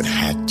what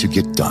had to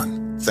get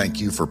done. Thank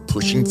you for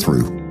pushing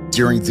through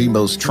during the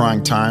most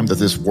trying time that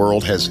this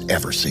world has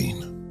ever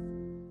seen.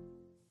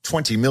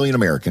 20 million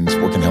Americans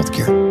work in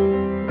healthcare,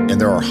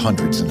 and there are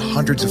hundreds and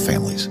hundreds of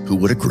families who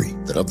would agree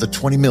that of the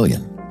 20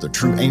 million, the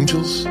true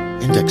angels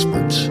and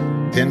experts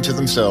pin to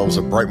themselves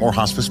a Brightmore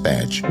Hospice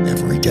badge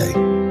every day.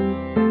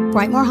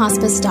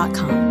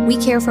 BrightmoreHospice.com. We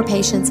care for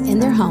patients in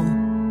their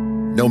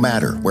home, no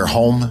matter where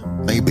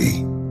home may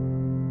be.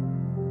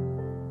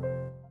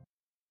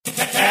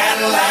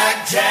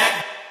 Cadillac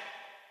Jack.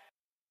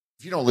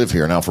 If you don't live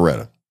here in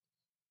Alpharetta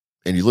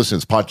and you listen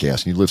to this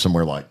podcast and you live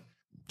somewhere like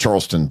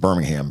Charleston,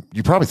 Birmingham,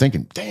 you're probably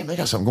thinking, damn, they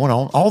got something going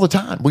on all the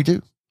time. We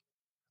do.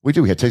 We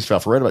had Taste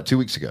of Alpharetta about 2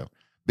 weeks ago.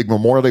 Big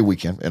Memorial Day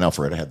weekend in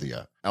Alpharetta. Had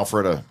the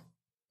Alpharetta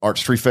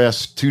Arts Tree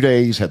Fest, 2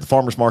 days, had the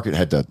farmers market,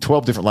 had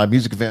 12 different live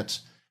music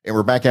events. And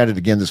we're back at it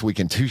again this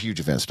weekend. 2 huge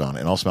events, Donna,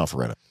 and also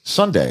Alpharetta.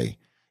 Sunday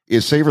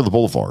is Savor the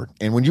Boulevard.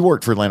 And when you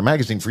worked for Atlanta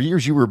Magazine for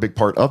years, you were a big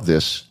part of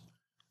this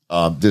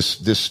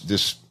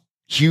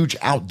huge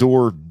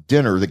outdoor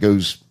dinner that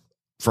goes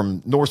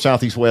from north,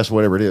 south, east, west,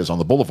 whatever it is, on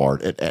the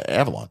boulevard at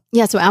Avalon.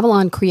 Yeah, so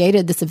Avalon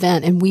created this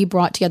event, and we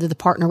brought together the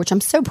partner, which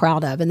I'm so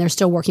proud of, and they're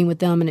still working with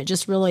them, and it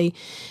just really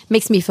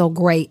makes me feel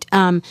great.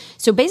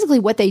 So basically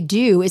what they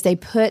do is they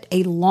put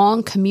a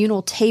long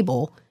communal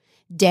table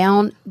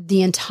down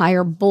the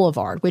entire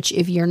boulevard, which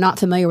if you're not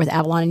familiar with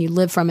Avalon and you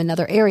live from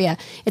another area,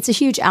 it's a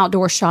huge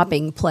outdoor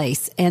shopping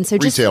place. And so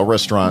just retail,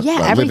 restaurant,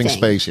 living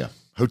space,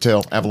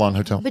 hotel, Avalon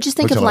Hotel. But just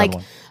think Hotel of like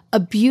Avalon. a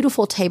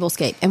beautiful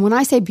tablescape. And when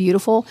I say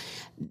beautiful,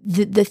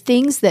 the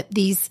things that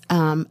these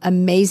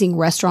amazing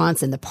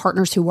restaurants and the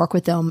partners who work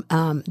with them,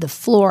 the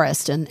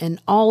florist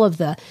and all of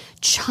the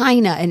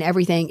china and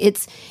everything,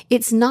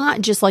 it's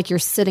not just like you're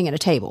sitting at a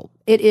table.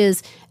 It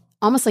is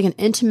almost like an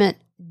intimate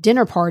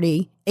dinner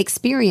party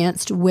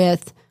experienced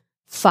with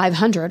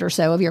 500 or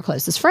so of your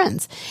closest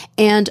friends.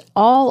 And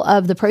all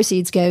of the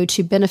proceeds go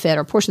to benefit,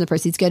 or a portion of the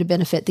proceeds go to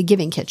benefit the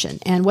Giving Kitchen.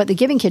 And what the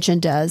Giving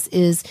Kitchen does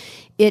is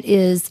it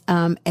is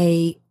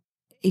a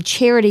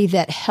charity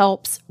that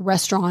helps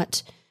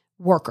restaurant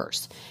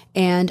workers.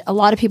 And a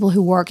lot of people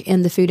who work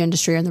in the food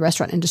industry or in the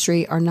restaurant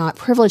industry are not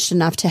privileged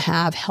enough to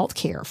have health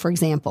care, for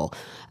example.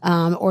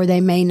 Or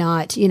they may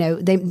not,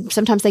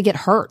 sometimes they get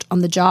hurt on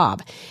the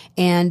job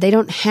and they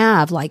don't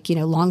have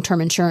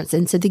long-term insurance.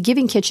 And so the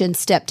Giving Kitchen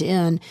stepped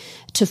in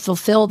to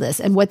fulfill this.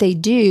 And what they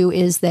do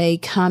is they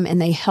come and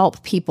they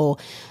help people.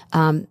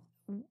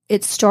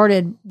 It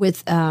started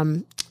with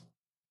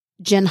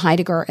Jen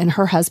Heidegger and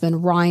her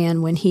husband,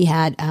 Ryan, when he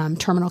had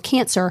terminal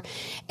cancer,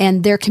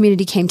 and their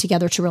community came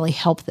together to really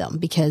help them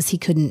because he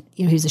couldn't,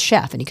 he was a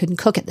chef and he couldn't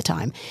cook at the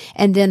time.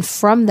 And then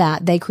from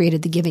that, they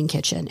created the Giving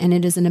Kitchen. And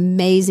it is an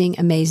amazing,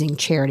 amazing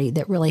charity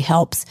that really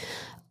helps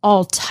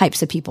all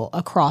types of people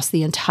across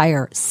the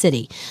entire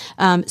city.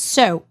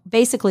 So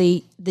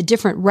basically, the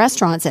different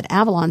restaurants at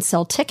Avalon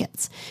sell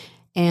tickets.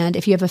 And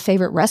if you have a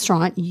favorite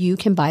restaurant, you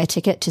can buy a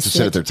ticket to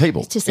sit at their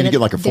table. And you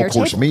get like a full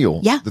course meal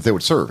that they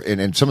would serve.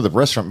 And some of the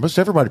restaurants, most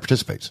everybody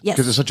participates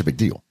because it's such a big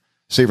deal.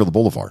 Savor the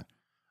Boulevard,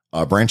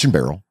 Branch and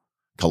Barrel,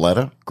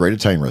 Coletta, Great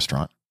Italian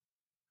Restaurant,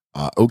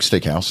 Oak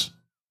Steakhouse,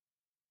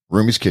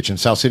 Roomy's Kitchen,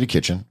 South City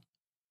Kitchen,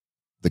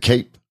 The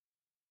Cape,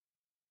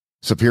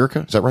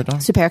 Superica. Is that right, Don?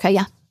 Superica,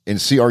 yeah.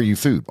 And CRU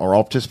Food are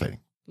all participating.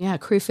 Yeah,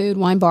 Crew Food,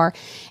 Wine Bar.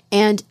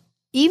 And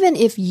even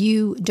if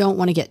you don't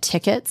want to get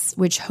tickets,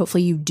 which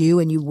hopefully you do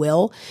and you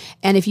will,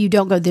 and if you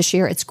don't go this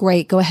year, it's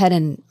great. Go ahead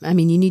and,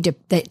 you need to,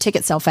 the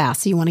tickets sell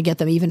fast, so you want to get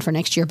them even for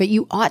next year. But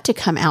you ought to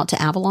come out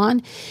to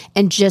Avalon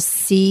and just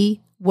see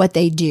what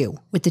they do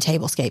with the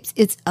tablescapes.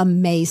 It's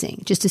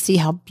amazing just to see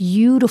how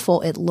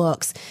beautiful it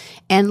looks.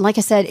 And like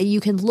I said, you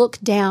can look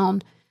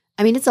down.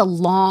 It's a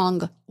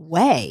long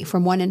way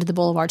from one end of the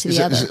boulevard to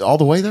the other. Is it all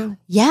the way though?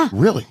 Yeah.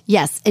 Really?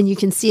 Yes. And you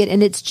can see it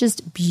and it's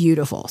just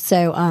beautiful.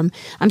 So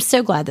I'm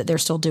so glad that they're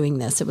still doing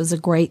this. It was a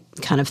great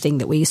kind of thing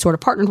that we sort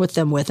of partnered with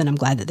them with, and I'm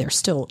glad that they're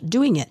still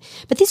doing it.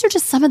 But these are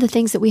just some of the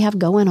things that we have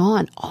going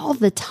on all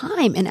the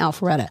time in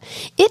Alpharetta.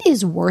 It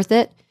is worth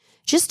it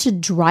just to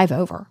drive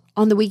over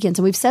on the weekends.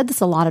 And we've said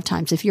this a lot of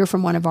times. If you're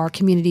from one of our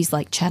communities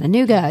like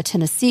Chattanooga,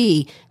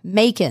 Tennessee,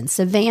 Macon,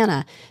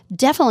 Savannah,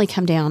 definitely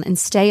come down and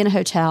stay in a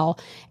hotel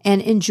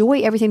and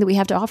enjoy everything that we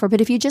have to offer.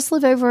 But if you just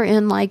live over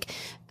in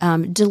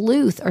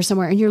Duluth or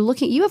somewhere and you're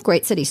looking, you have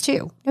great cities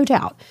too, no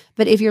doubt.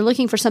 But if you're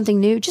looking for something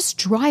new, just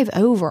drive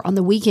over on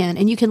the weekend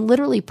and you can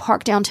literally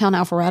park downtown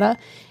Alpharetta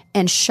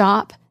and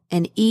shop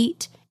and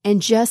eat and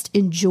just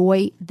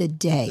enjoy the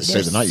day.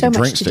 Stay the night. You can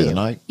drink, stay the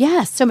night.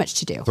 Yeah, so much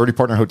to do. 30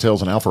 partner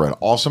hotels in Alpharetta.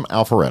 Awesome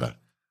Alpharetta.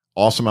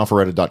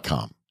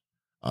 AwesomeAlpharetta.com.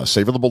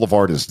 Savor the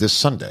Boulevard is this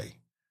Sunday.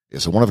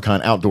 It's a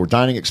one-of-a-kind outdoor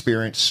dining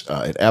experience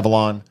at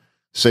Avalon.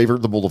 Savor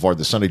the Boulevard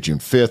this Sunday, June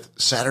 5th.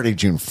 Saturday,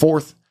 June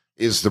 4th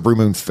is the Blue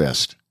Moon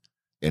Fest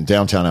in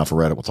downtown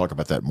Alpharetta. We'll talk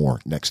about that more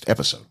next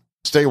episode.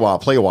 Stay a while,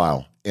 play a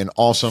while in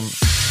awesome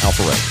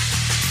Alpharetta.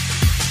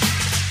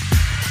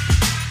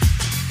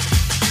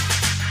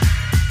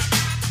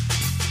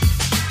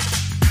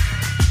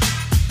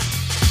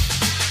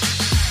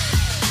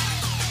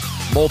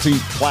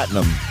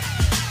 Multi-platinum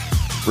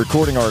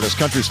recording artist,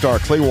 country star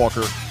Clay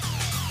Walker.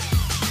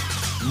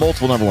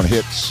 Multiple number one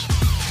hits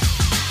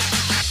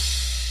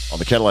on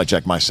the Cadillac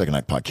Jack My Second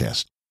Night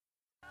podcast.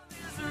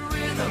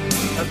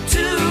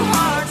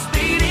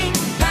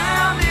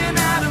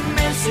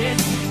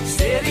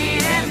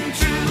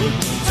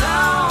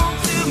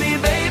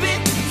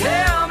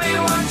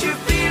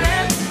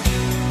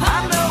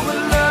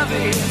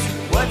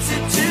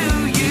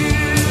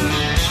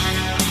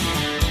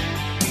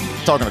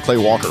 Talking to Clay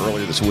Walker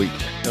earlier this week.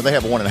 They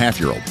have a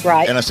 1.5-year-old.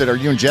 Right. And I said, are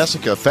you and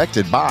Jessica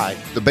affected by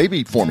the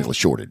baby formula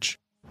shortage?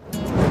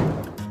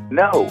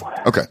 No.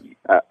 Okay.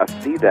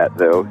 I see that,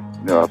 though.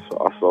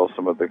 I saw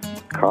some of the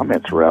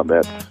comments around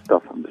that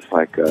stuff. I'm just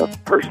like,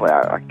 personally,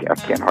 I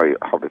can't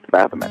hardly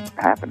fathom it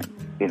happening,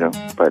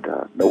 but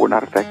no, we're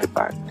not affected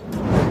by it.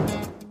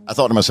 I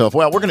thought to myself,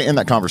 well, we're going to end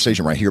that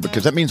conversation right here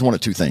because that means one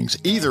of two things.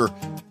 Either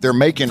they're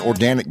making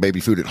organic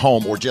baby food at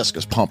home or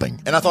Jessica's pumping.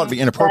 And I thought it'd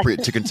be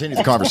inappropriate to continue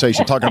the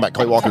conversation talking about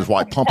Clay Walker's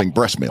wife pumping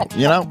breast milk,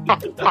 Where you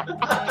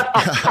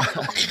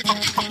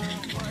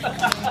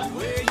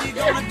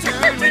gonna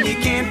turn when you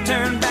can't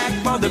turn back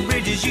for the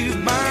bridges you've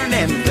burned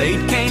and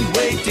fate can't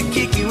wait to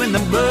kick you in the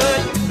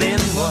butt? Then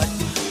what?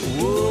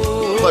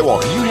 Whoa. Clay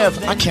Walker,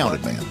 I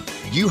counted, man.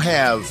 You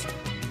have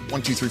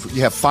 1, 2, 3, 4.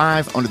 You have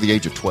 5 under the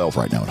age of 12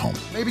 right now at home.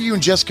 Maybe you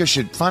and Jessica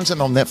should find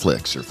something on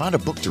Netflix or find a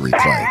book to read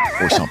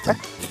or something.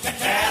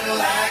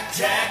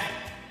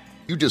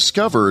 You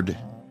discovered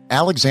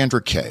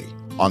Alexandra Kay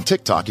on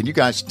TikTok, and you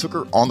guys took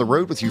her on the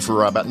road with you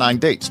for about 9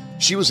 dates.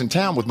 She was in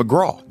town with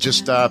McGraw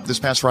just this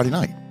past Friday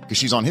night because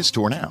she's on his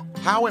tour now.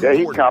 How important?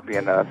 Yeah, he's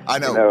copying us. I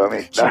know.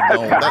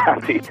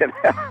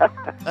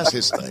 That's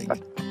his thing.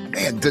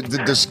 Man, the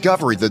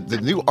discovery,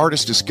 the new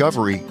artist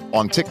discovery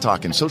on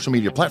TikTok and social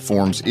media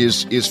platforms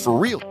is for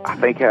real. I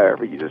think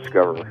however you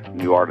discover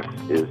new artists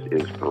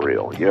is for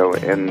real,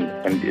 and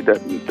it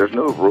doesn't, there's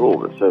no rule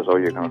that says, oh,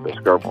 you're going to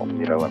discover them,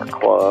 in a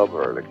club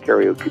or at a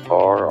karaoke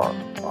bar or on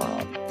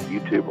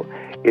YouTube.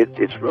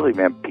 It's really,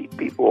 man,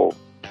 people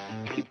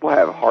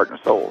have heart and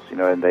souls,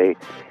 and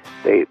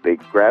they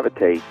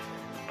gravitate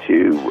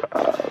to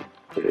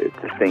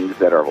things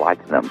that are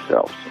like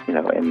themselves, and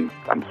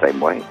I'm the same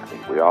way. I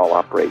think we all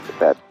operate with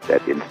that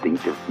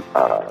instinctive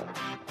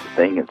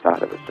thing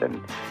inside of us.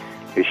 And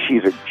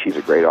she's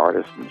a great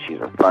artist, and she's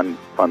a fun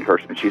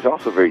person. And she's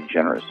also very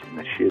generous.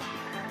 She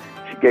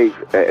gave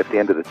at the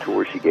end of the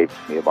tour, she gave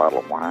me a bottle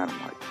of wine.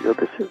 I'm like,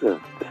 this is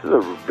a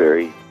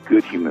very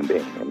good human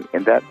being,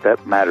 and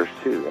that matters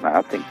too. And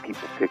I think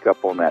people pick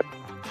up on that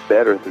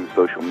better through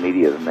social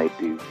media than they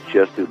do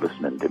just through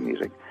listening to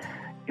music.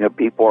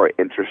 People are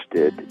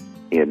interested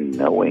in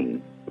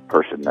knowing the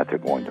person that they're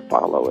going to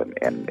follow,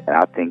 and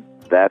I think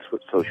that's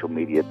what social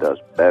media does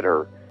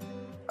better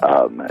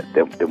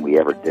than we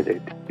ever did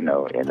it, in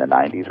the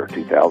 90s or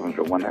 2000s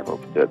or whenever.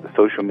 The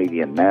social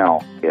media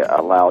now, it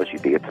allows you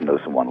to get to know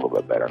someone a little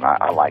bit better, and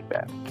I like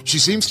that. She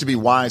seems to be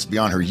wise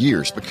beyond her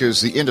years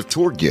because the end of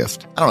tour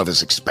gift, I don't know if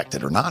it's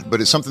expected or not,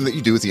 but it's something that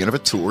you do at the end of a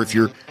tour. If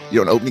you're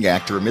an opening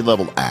act or a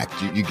mid-level act,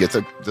 you get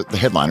the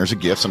headliners a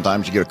gift.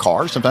 Sometimes you get a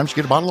car, sometimes you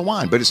get a bottle of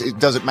wine, but it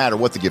doesn't matter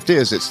what the gift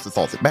is. It's the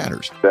thought that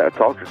matters. I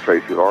talked to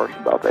Tracy Lawrence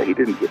about that. He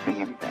didn't give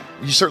me anything.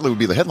 You certainly would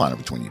be the headliner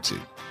between you two,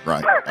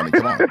 right? I mean,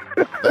 come on.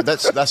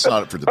 That's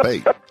not up for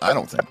debate, I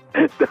don't think.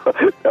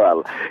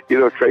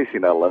 No, Tracy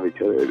and I love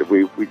each other.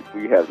 We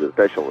have a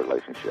special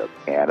relationship,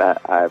 and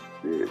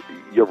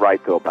you're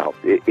right though about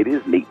it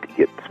is neat to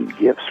get some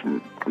gifts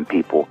from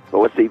people. But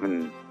what's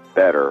even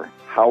better,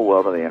 how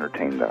well do they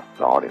entertain the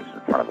audience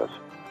in front of us?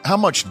 How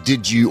much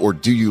did you or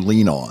do you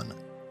lean on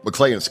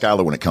McClay and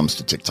Skylar when it comes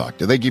to TikTok?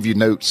 Do they give you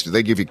notes? Do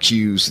they give you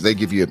cues? Do they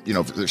give you,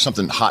 if there's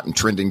something hot and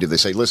trending, do they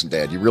say, listen,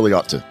 Dad, you really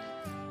ought to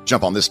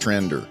jump on this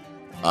trend? Or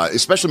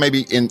especially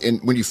maybe in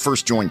when you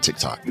first joined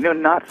TikTok?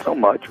 Not so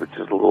much, which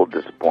is a little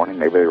disappointing.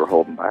 Maybe they were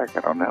holding back.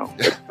 I don't know.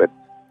 But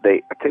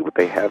I tell you what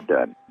they have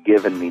done,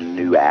 given me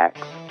new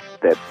acts,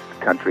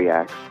 country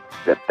acts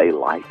that they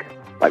like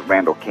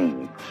Randall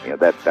King.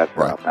 That's right.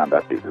 How I found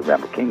out who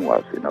Randall King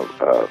was.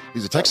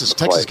 He's a Texas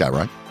guy,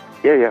 right?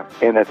 Yeah,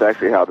 and that's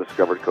actually how I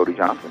discovered Cody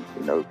Johnson.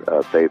 They're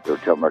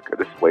telling me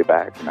this is way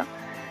back.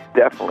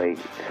 Definitely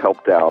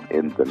helped out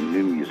in the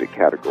new music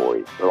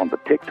category. But on the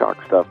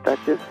TikTok stuff, that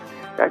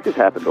just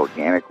happened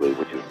organically,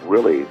 which is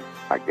really,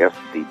 I guess,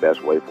 the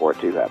best way for it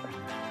to happen.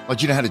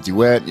 Like, you know how to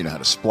duet, you know how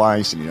to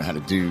splice, and you know how to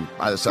do.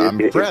 I'm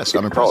impressed.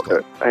 I'm impressed.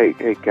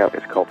 Hey, Cal,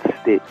 it's called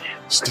Stitch.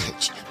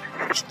 Stitch.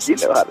 You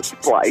know how to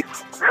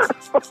splice.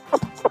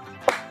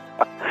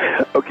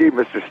 Okay,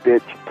 Mr.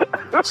 Stitch.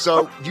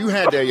 So you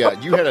had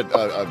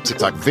a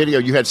TikTok video.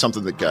 You had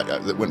something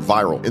that went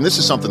viral, and this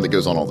is something that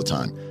goes on all the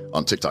time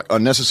on TikTok: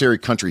 unnecessary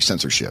country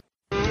censorship.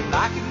 If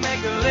I could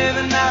make a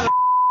living out of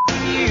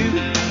you,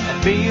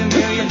 I'd be a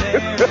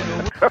millionaire.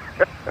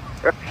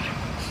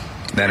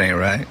 That ain't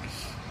right.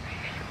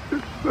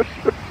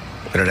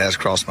 But it has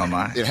crossed my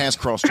mind. It has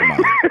crossed your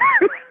mind.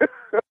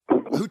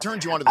 Who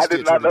turned you on to the Stitch? I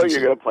did not know you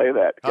were going to play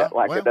that. Huh?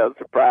 Another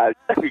surprise.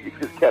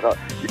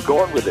 You're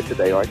going with it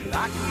today, aren't you?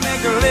 I could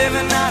make a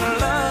living out of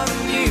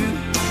loving you.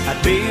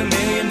 I'd be a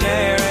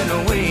millionaire in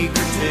a week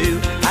or two.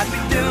 I'd be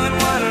doing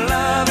what I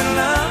love and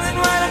loving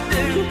what I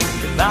do.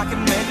 If I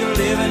could make a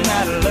living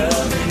out of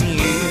loving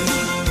you.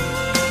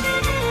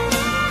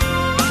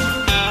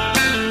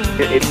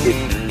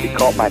 It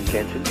caught my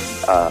attention,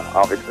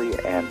 obviously,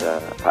 and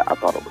I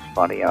thought it was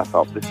funny. I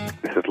thought this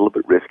is a little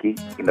bit risky,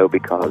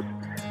 because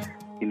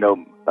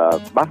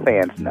my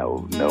fans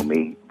know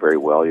me very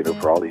well,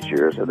 for all these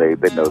years, and they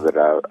know that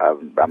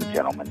I'm a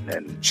gentleman,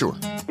 and sure,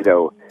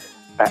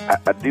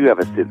 I do have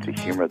a sense of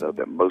humor though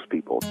that most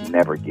people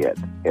never get,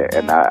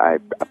 and I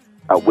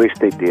wish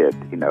they did,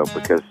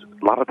 because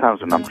a lot of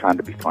times when I'm trying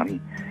to be funny,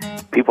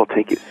 people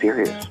take it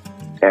serious,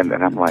 and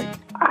I'm like,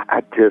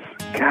 I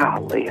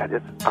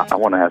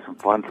want to have some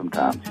fun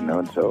sometimes,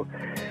 and so,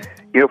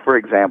 for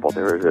example,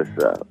 there was this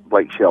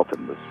Blake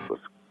Shelton was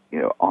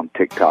on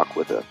TikTok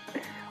with a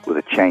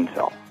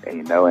chainsaw,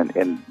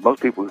 and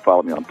most people who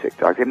follow me on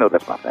TikTok, they know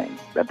that's my thing.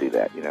 I do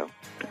that,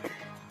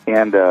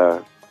 and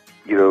a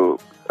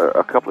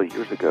couple of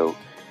years ago,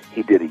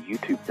 he did a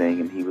YouTube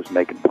thing, and he was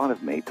making fun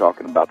of me,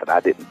 talking about that I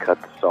didn't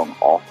cut the song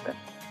often,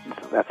 and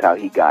so that's how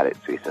he got it.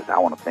 So he says, I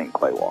want to thank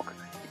Clay Walker,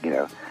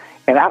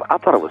 and I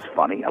thought it was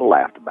funny. I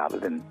laughed about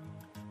it, and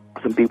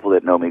some people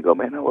that know me go,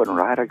 man, that wasn't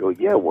right. I go,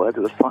 yeah, it was.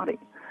 It was funny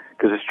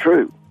because it's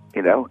true,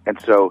 and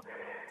so.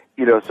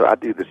 So I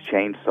do this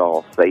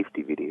chainsaw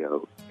safety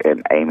video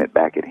and aim it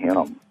back at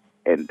him,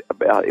 and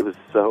about it was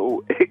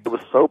so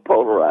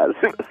polarized.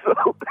 It was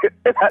so,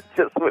 and I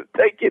just would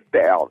take it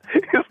down.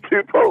 It's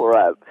too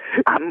polarized.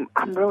 I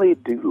really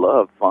do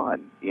love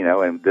fun,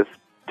 and this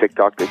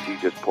TikTok that you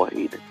just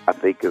played, I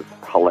think is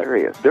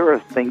hilarious. There are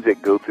things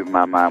that go through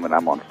my mind when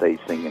I'm on stage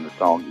singing the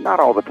song. Not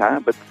all the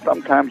time, but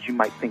sometimes you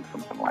might think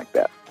something like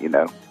that,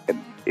 and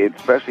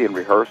especially in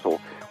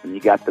rehearsal when you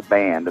got the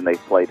band and they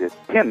played it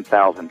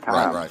 10,000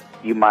 times. Right.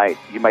 You might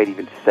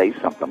even say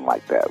something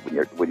like that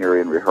when you're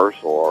in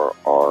rehearsal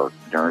or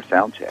during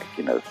sound check.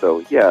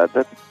 So yeah,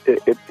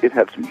 it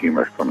had some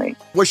humor for me.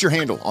 What's your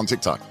handle on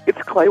TikTok?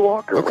 It's Clay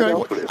Walker. Okay.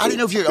 I didn't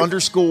know if you had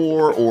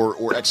underscore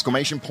or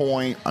exclamation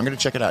point. I'm going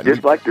to check it out.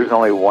 There's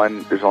only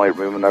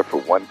room enough for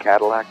one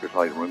Cadillac. There's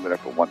only room enough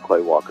for one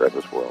Clay Walker in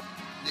this world.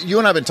 You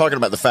and I have been talking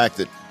about the fact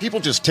that people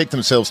just take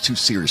themselves too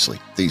seriously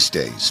these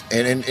days.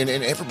 And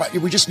everybody,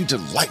 we just need to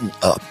lighten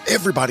up.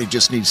 Everybody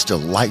just needs to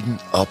lighten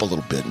up a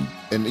little bit.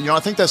 And I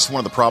think that's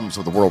one of the problems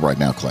with the world right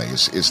now, Clay,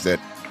 is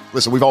that,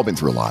 listen, we've all been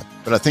through a lot.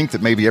 But I think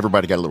that maybe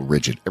everybody got a little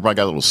rigid. Everybody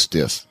got a little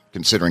stiff,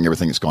 considering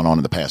everything that's gone on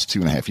in the past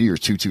 2.5 years,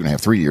 2.5,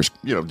 3 years,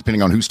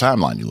 depending on whose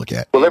timeline you look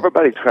at. Well,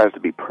 everybody tries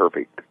to be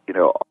perfect.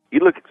 You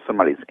look at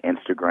somebody's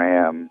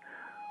Instagram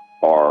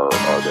or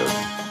the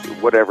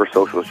whatever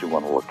socials you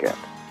want to look at.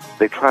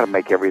 They try to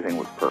make everything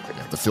look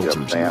perfect. The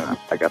filters.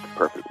 I got the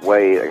perfect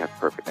weight. I got the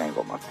perfect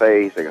angle on my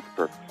face. I got the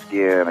perfect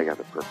skin. I got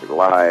the perfect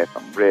life.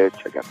 I'm rich.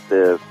 I got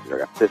this. I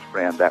got this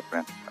brand, that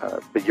brand.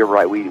 But you're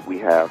right. We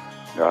have,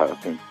 I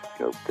think,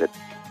 that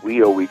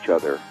we owe each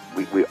other.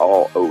 We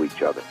all owe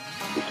each other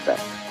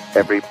respect.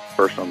 Every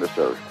person on this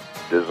earth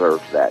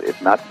deserves that.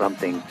 It's not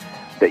something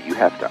that you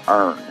have to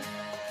earn.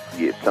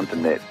 It's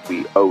something that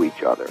we owe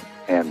each other.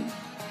 And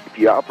if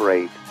you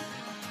operate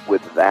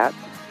with that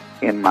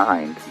in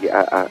mind,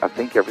 I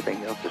think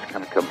everything else just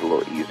kind of comes a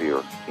little easier.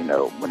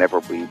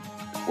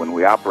 When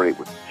we operate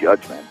with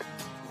judgment,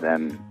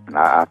 then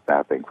I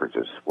think we're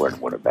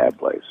in a bad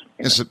place.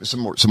 And some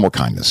more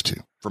kindness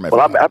too from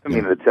everyone. Well, I've been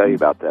meaning to tell you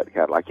about that,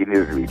 kind of like you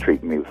needed to be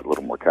treating me with a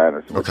little more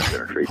kindness. Okay.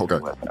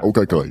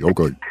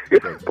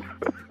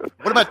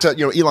 What about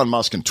Elon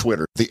Musk and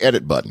Twitter, the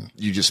edit button?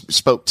 You just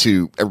spoke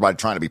to everybody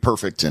trying to be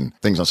perfect and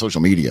things on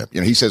social media.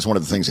 He says one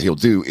of the things that he'll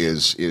do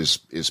is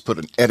put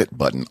an edit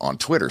button on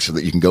Twitter so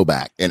that you can go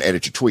back and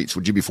edit your tweets.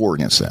 Would you be for or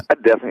against that?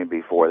 I'd definitely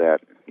be for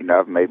that.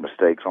 I've made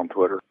mistakes on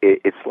Twitter.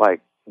 It's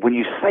like when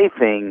you say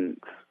things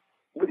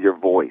with your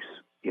voice,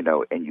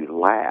 and you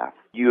laugh,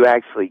 you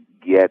actually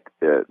get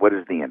what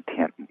is the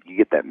intent. You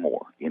get that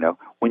more.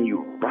 When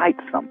you write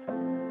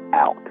something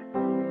out,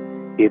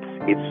 it's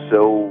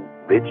so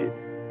rigid.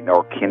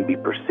 Or can be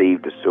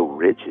perceived as so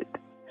rigid.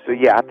 So,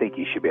 yeah, I think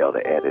you should be able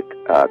to edit.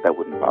 That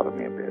wouldn't bother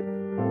me a bit.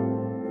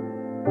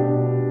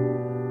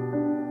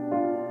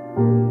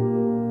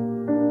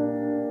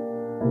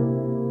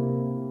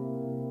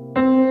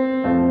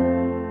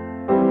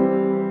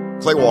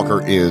 Clay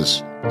Walker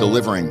is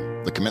delivering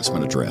the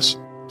commencement address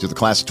to the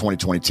class of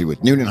 2022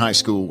 at Noonan High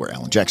School, where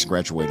Alan Jackson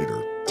graduated,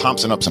 or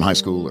Thompson-Upson High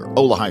School, or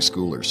Ola High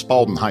School, or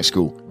Spalding High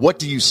School. What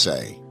do you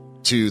say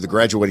to the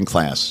graduating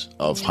class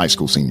of high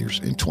school seniors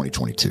in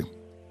 2022?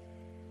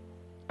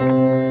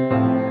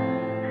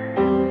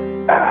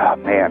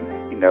 Man,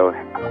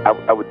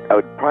 I would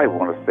probably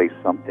want to say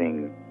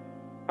something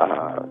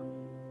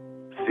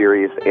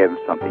serious and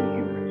something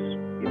humorous.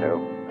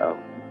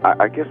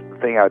 I guess the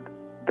thing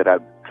that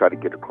I'd try to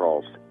get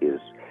across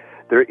is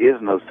there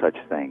is no such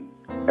thing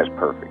as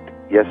perfect.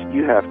 Yes,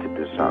 you have to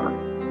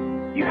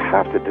discern. You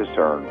have to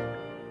discern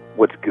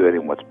what's good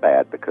and what's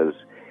bad, because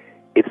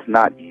it's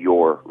not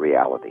your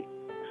reality.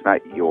 It's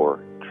not your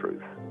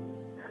truth.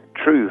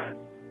 Truth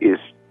is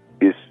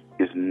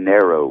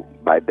narrow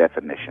by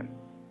definition.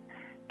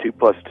 2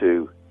 plus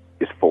 2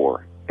 is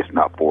 4. It's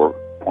not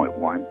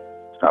 4.1.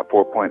 It's not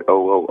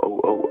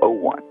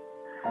 4.00001.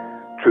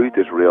 Truth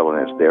is real,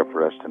 and it's there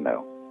for us to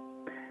know.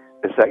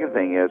 The second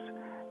thing is,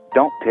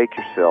 don't take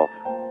yourself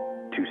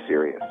too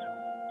serious.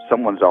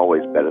 Someone's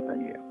always better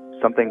than you.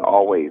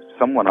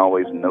 Someone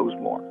always knows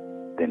more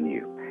than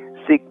you.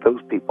 Seek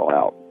those people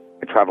out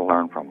and try to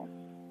learn from them.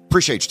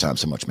 Appreciate your time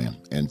so much, man.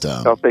 And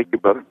thank you,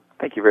 brother.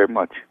 Thank you very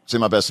much. Say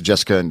my best to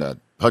Jessica, and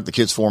hug the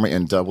kids for me,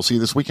 and we'll see you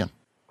this weekend.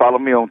 Follow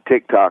me on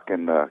TikTok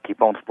and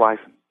keep on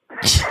splicing.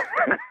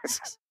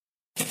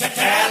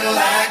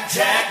 Cadillac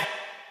Jack.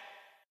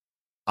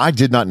 I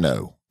did not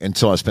know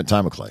until I spent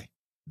time with Clay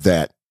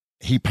that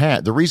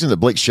the reason that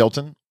Blake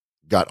Shelton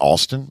got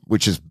Austin,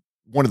 which is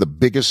one of the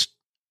biggest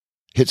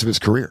hits of his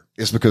career,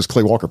 is because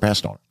Clay Walker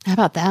passed on it. How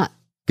about that?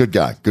 Good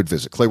guy. Good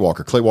visit. Clay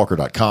Walker.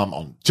 ClayWalker.com.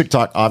 On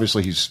TikTok,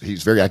 obviously,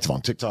 he's very active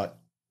on TikTok,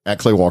 at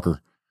Clay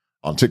Walker,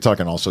 on TikTok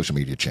and all social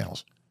media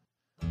channels.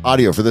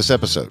 Audio for this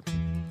episode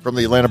from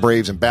the Atlanta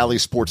Braves and Bally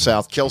Sports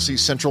South, Kelsey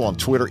Central on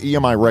Twitter,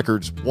 EMI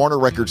Records, Warner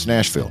Records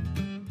Nashville,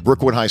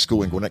 Brookwood High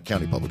School, and Gwinnett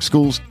County Public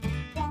Schools.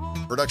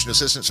 Production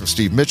assistance from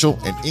Steve Mitchell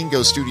and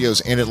Ingo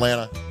Studios in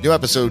Atlanta. New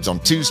episodes on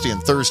Tuesday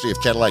and Thursday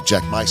of Cadillac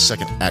Jack, my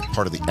second act,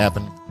 part of the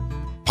Appen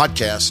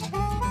Podcast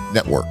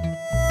Network.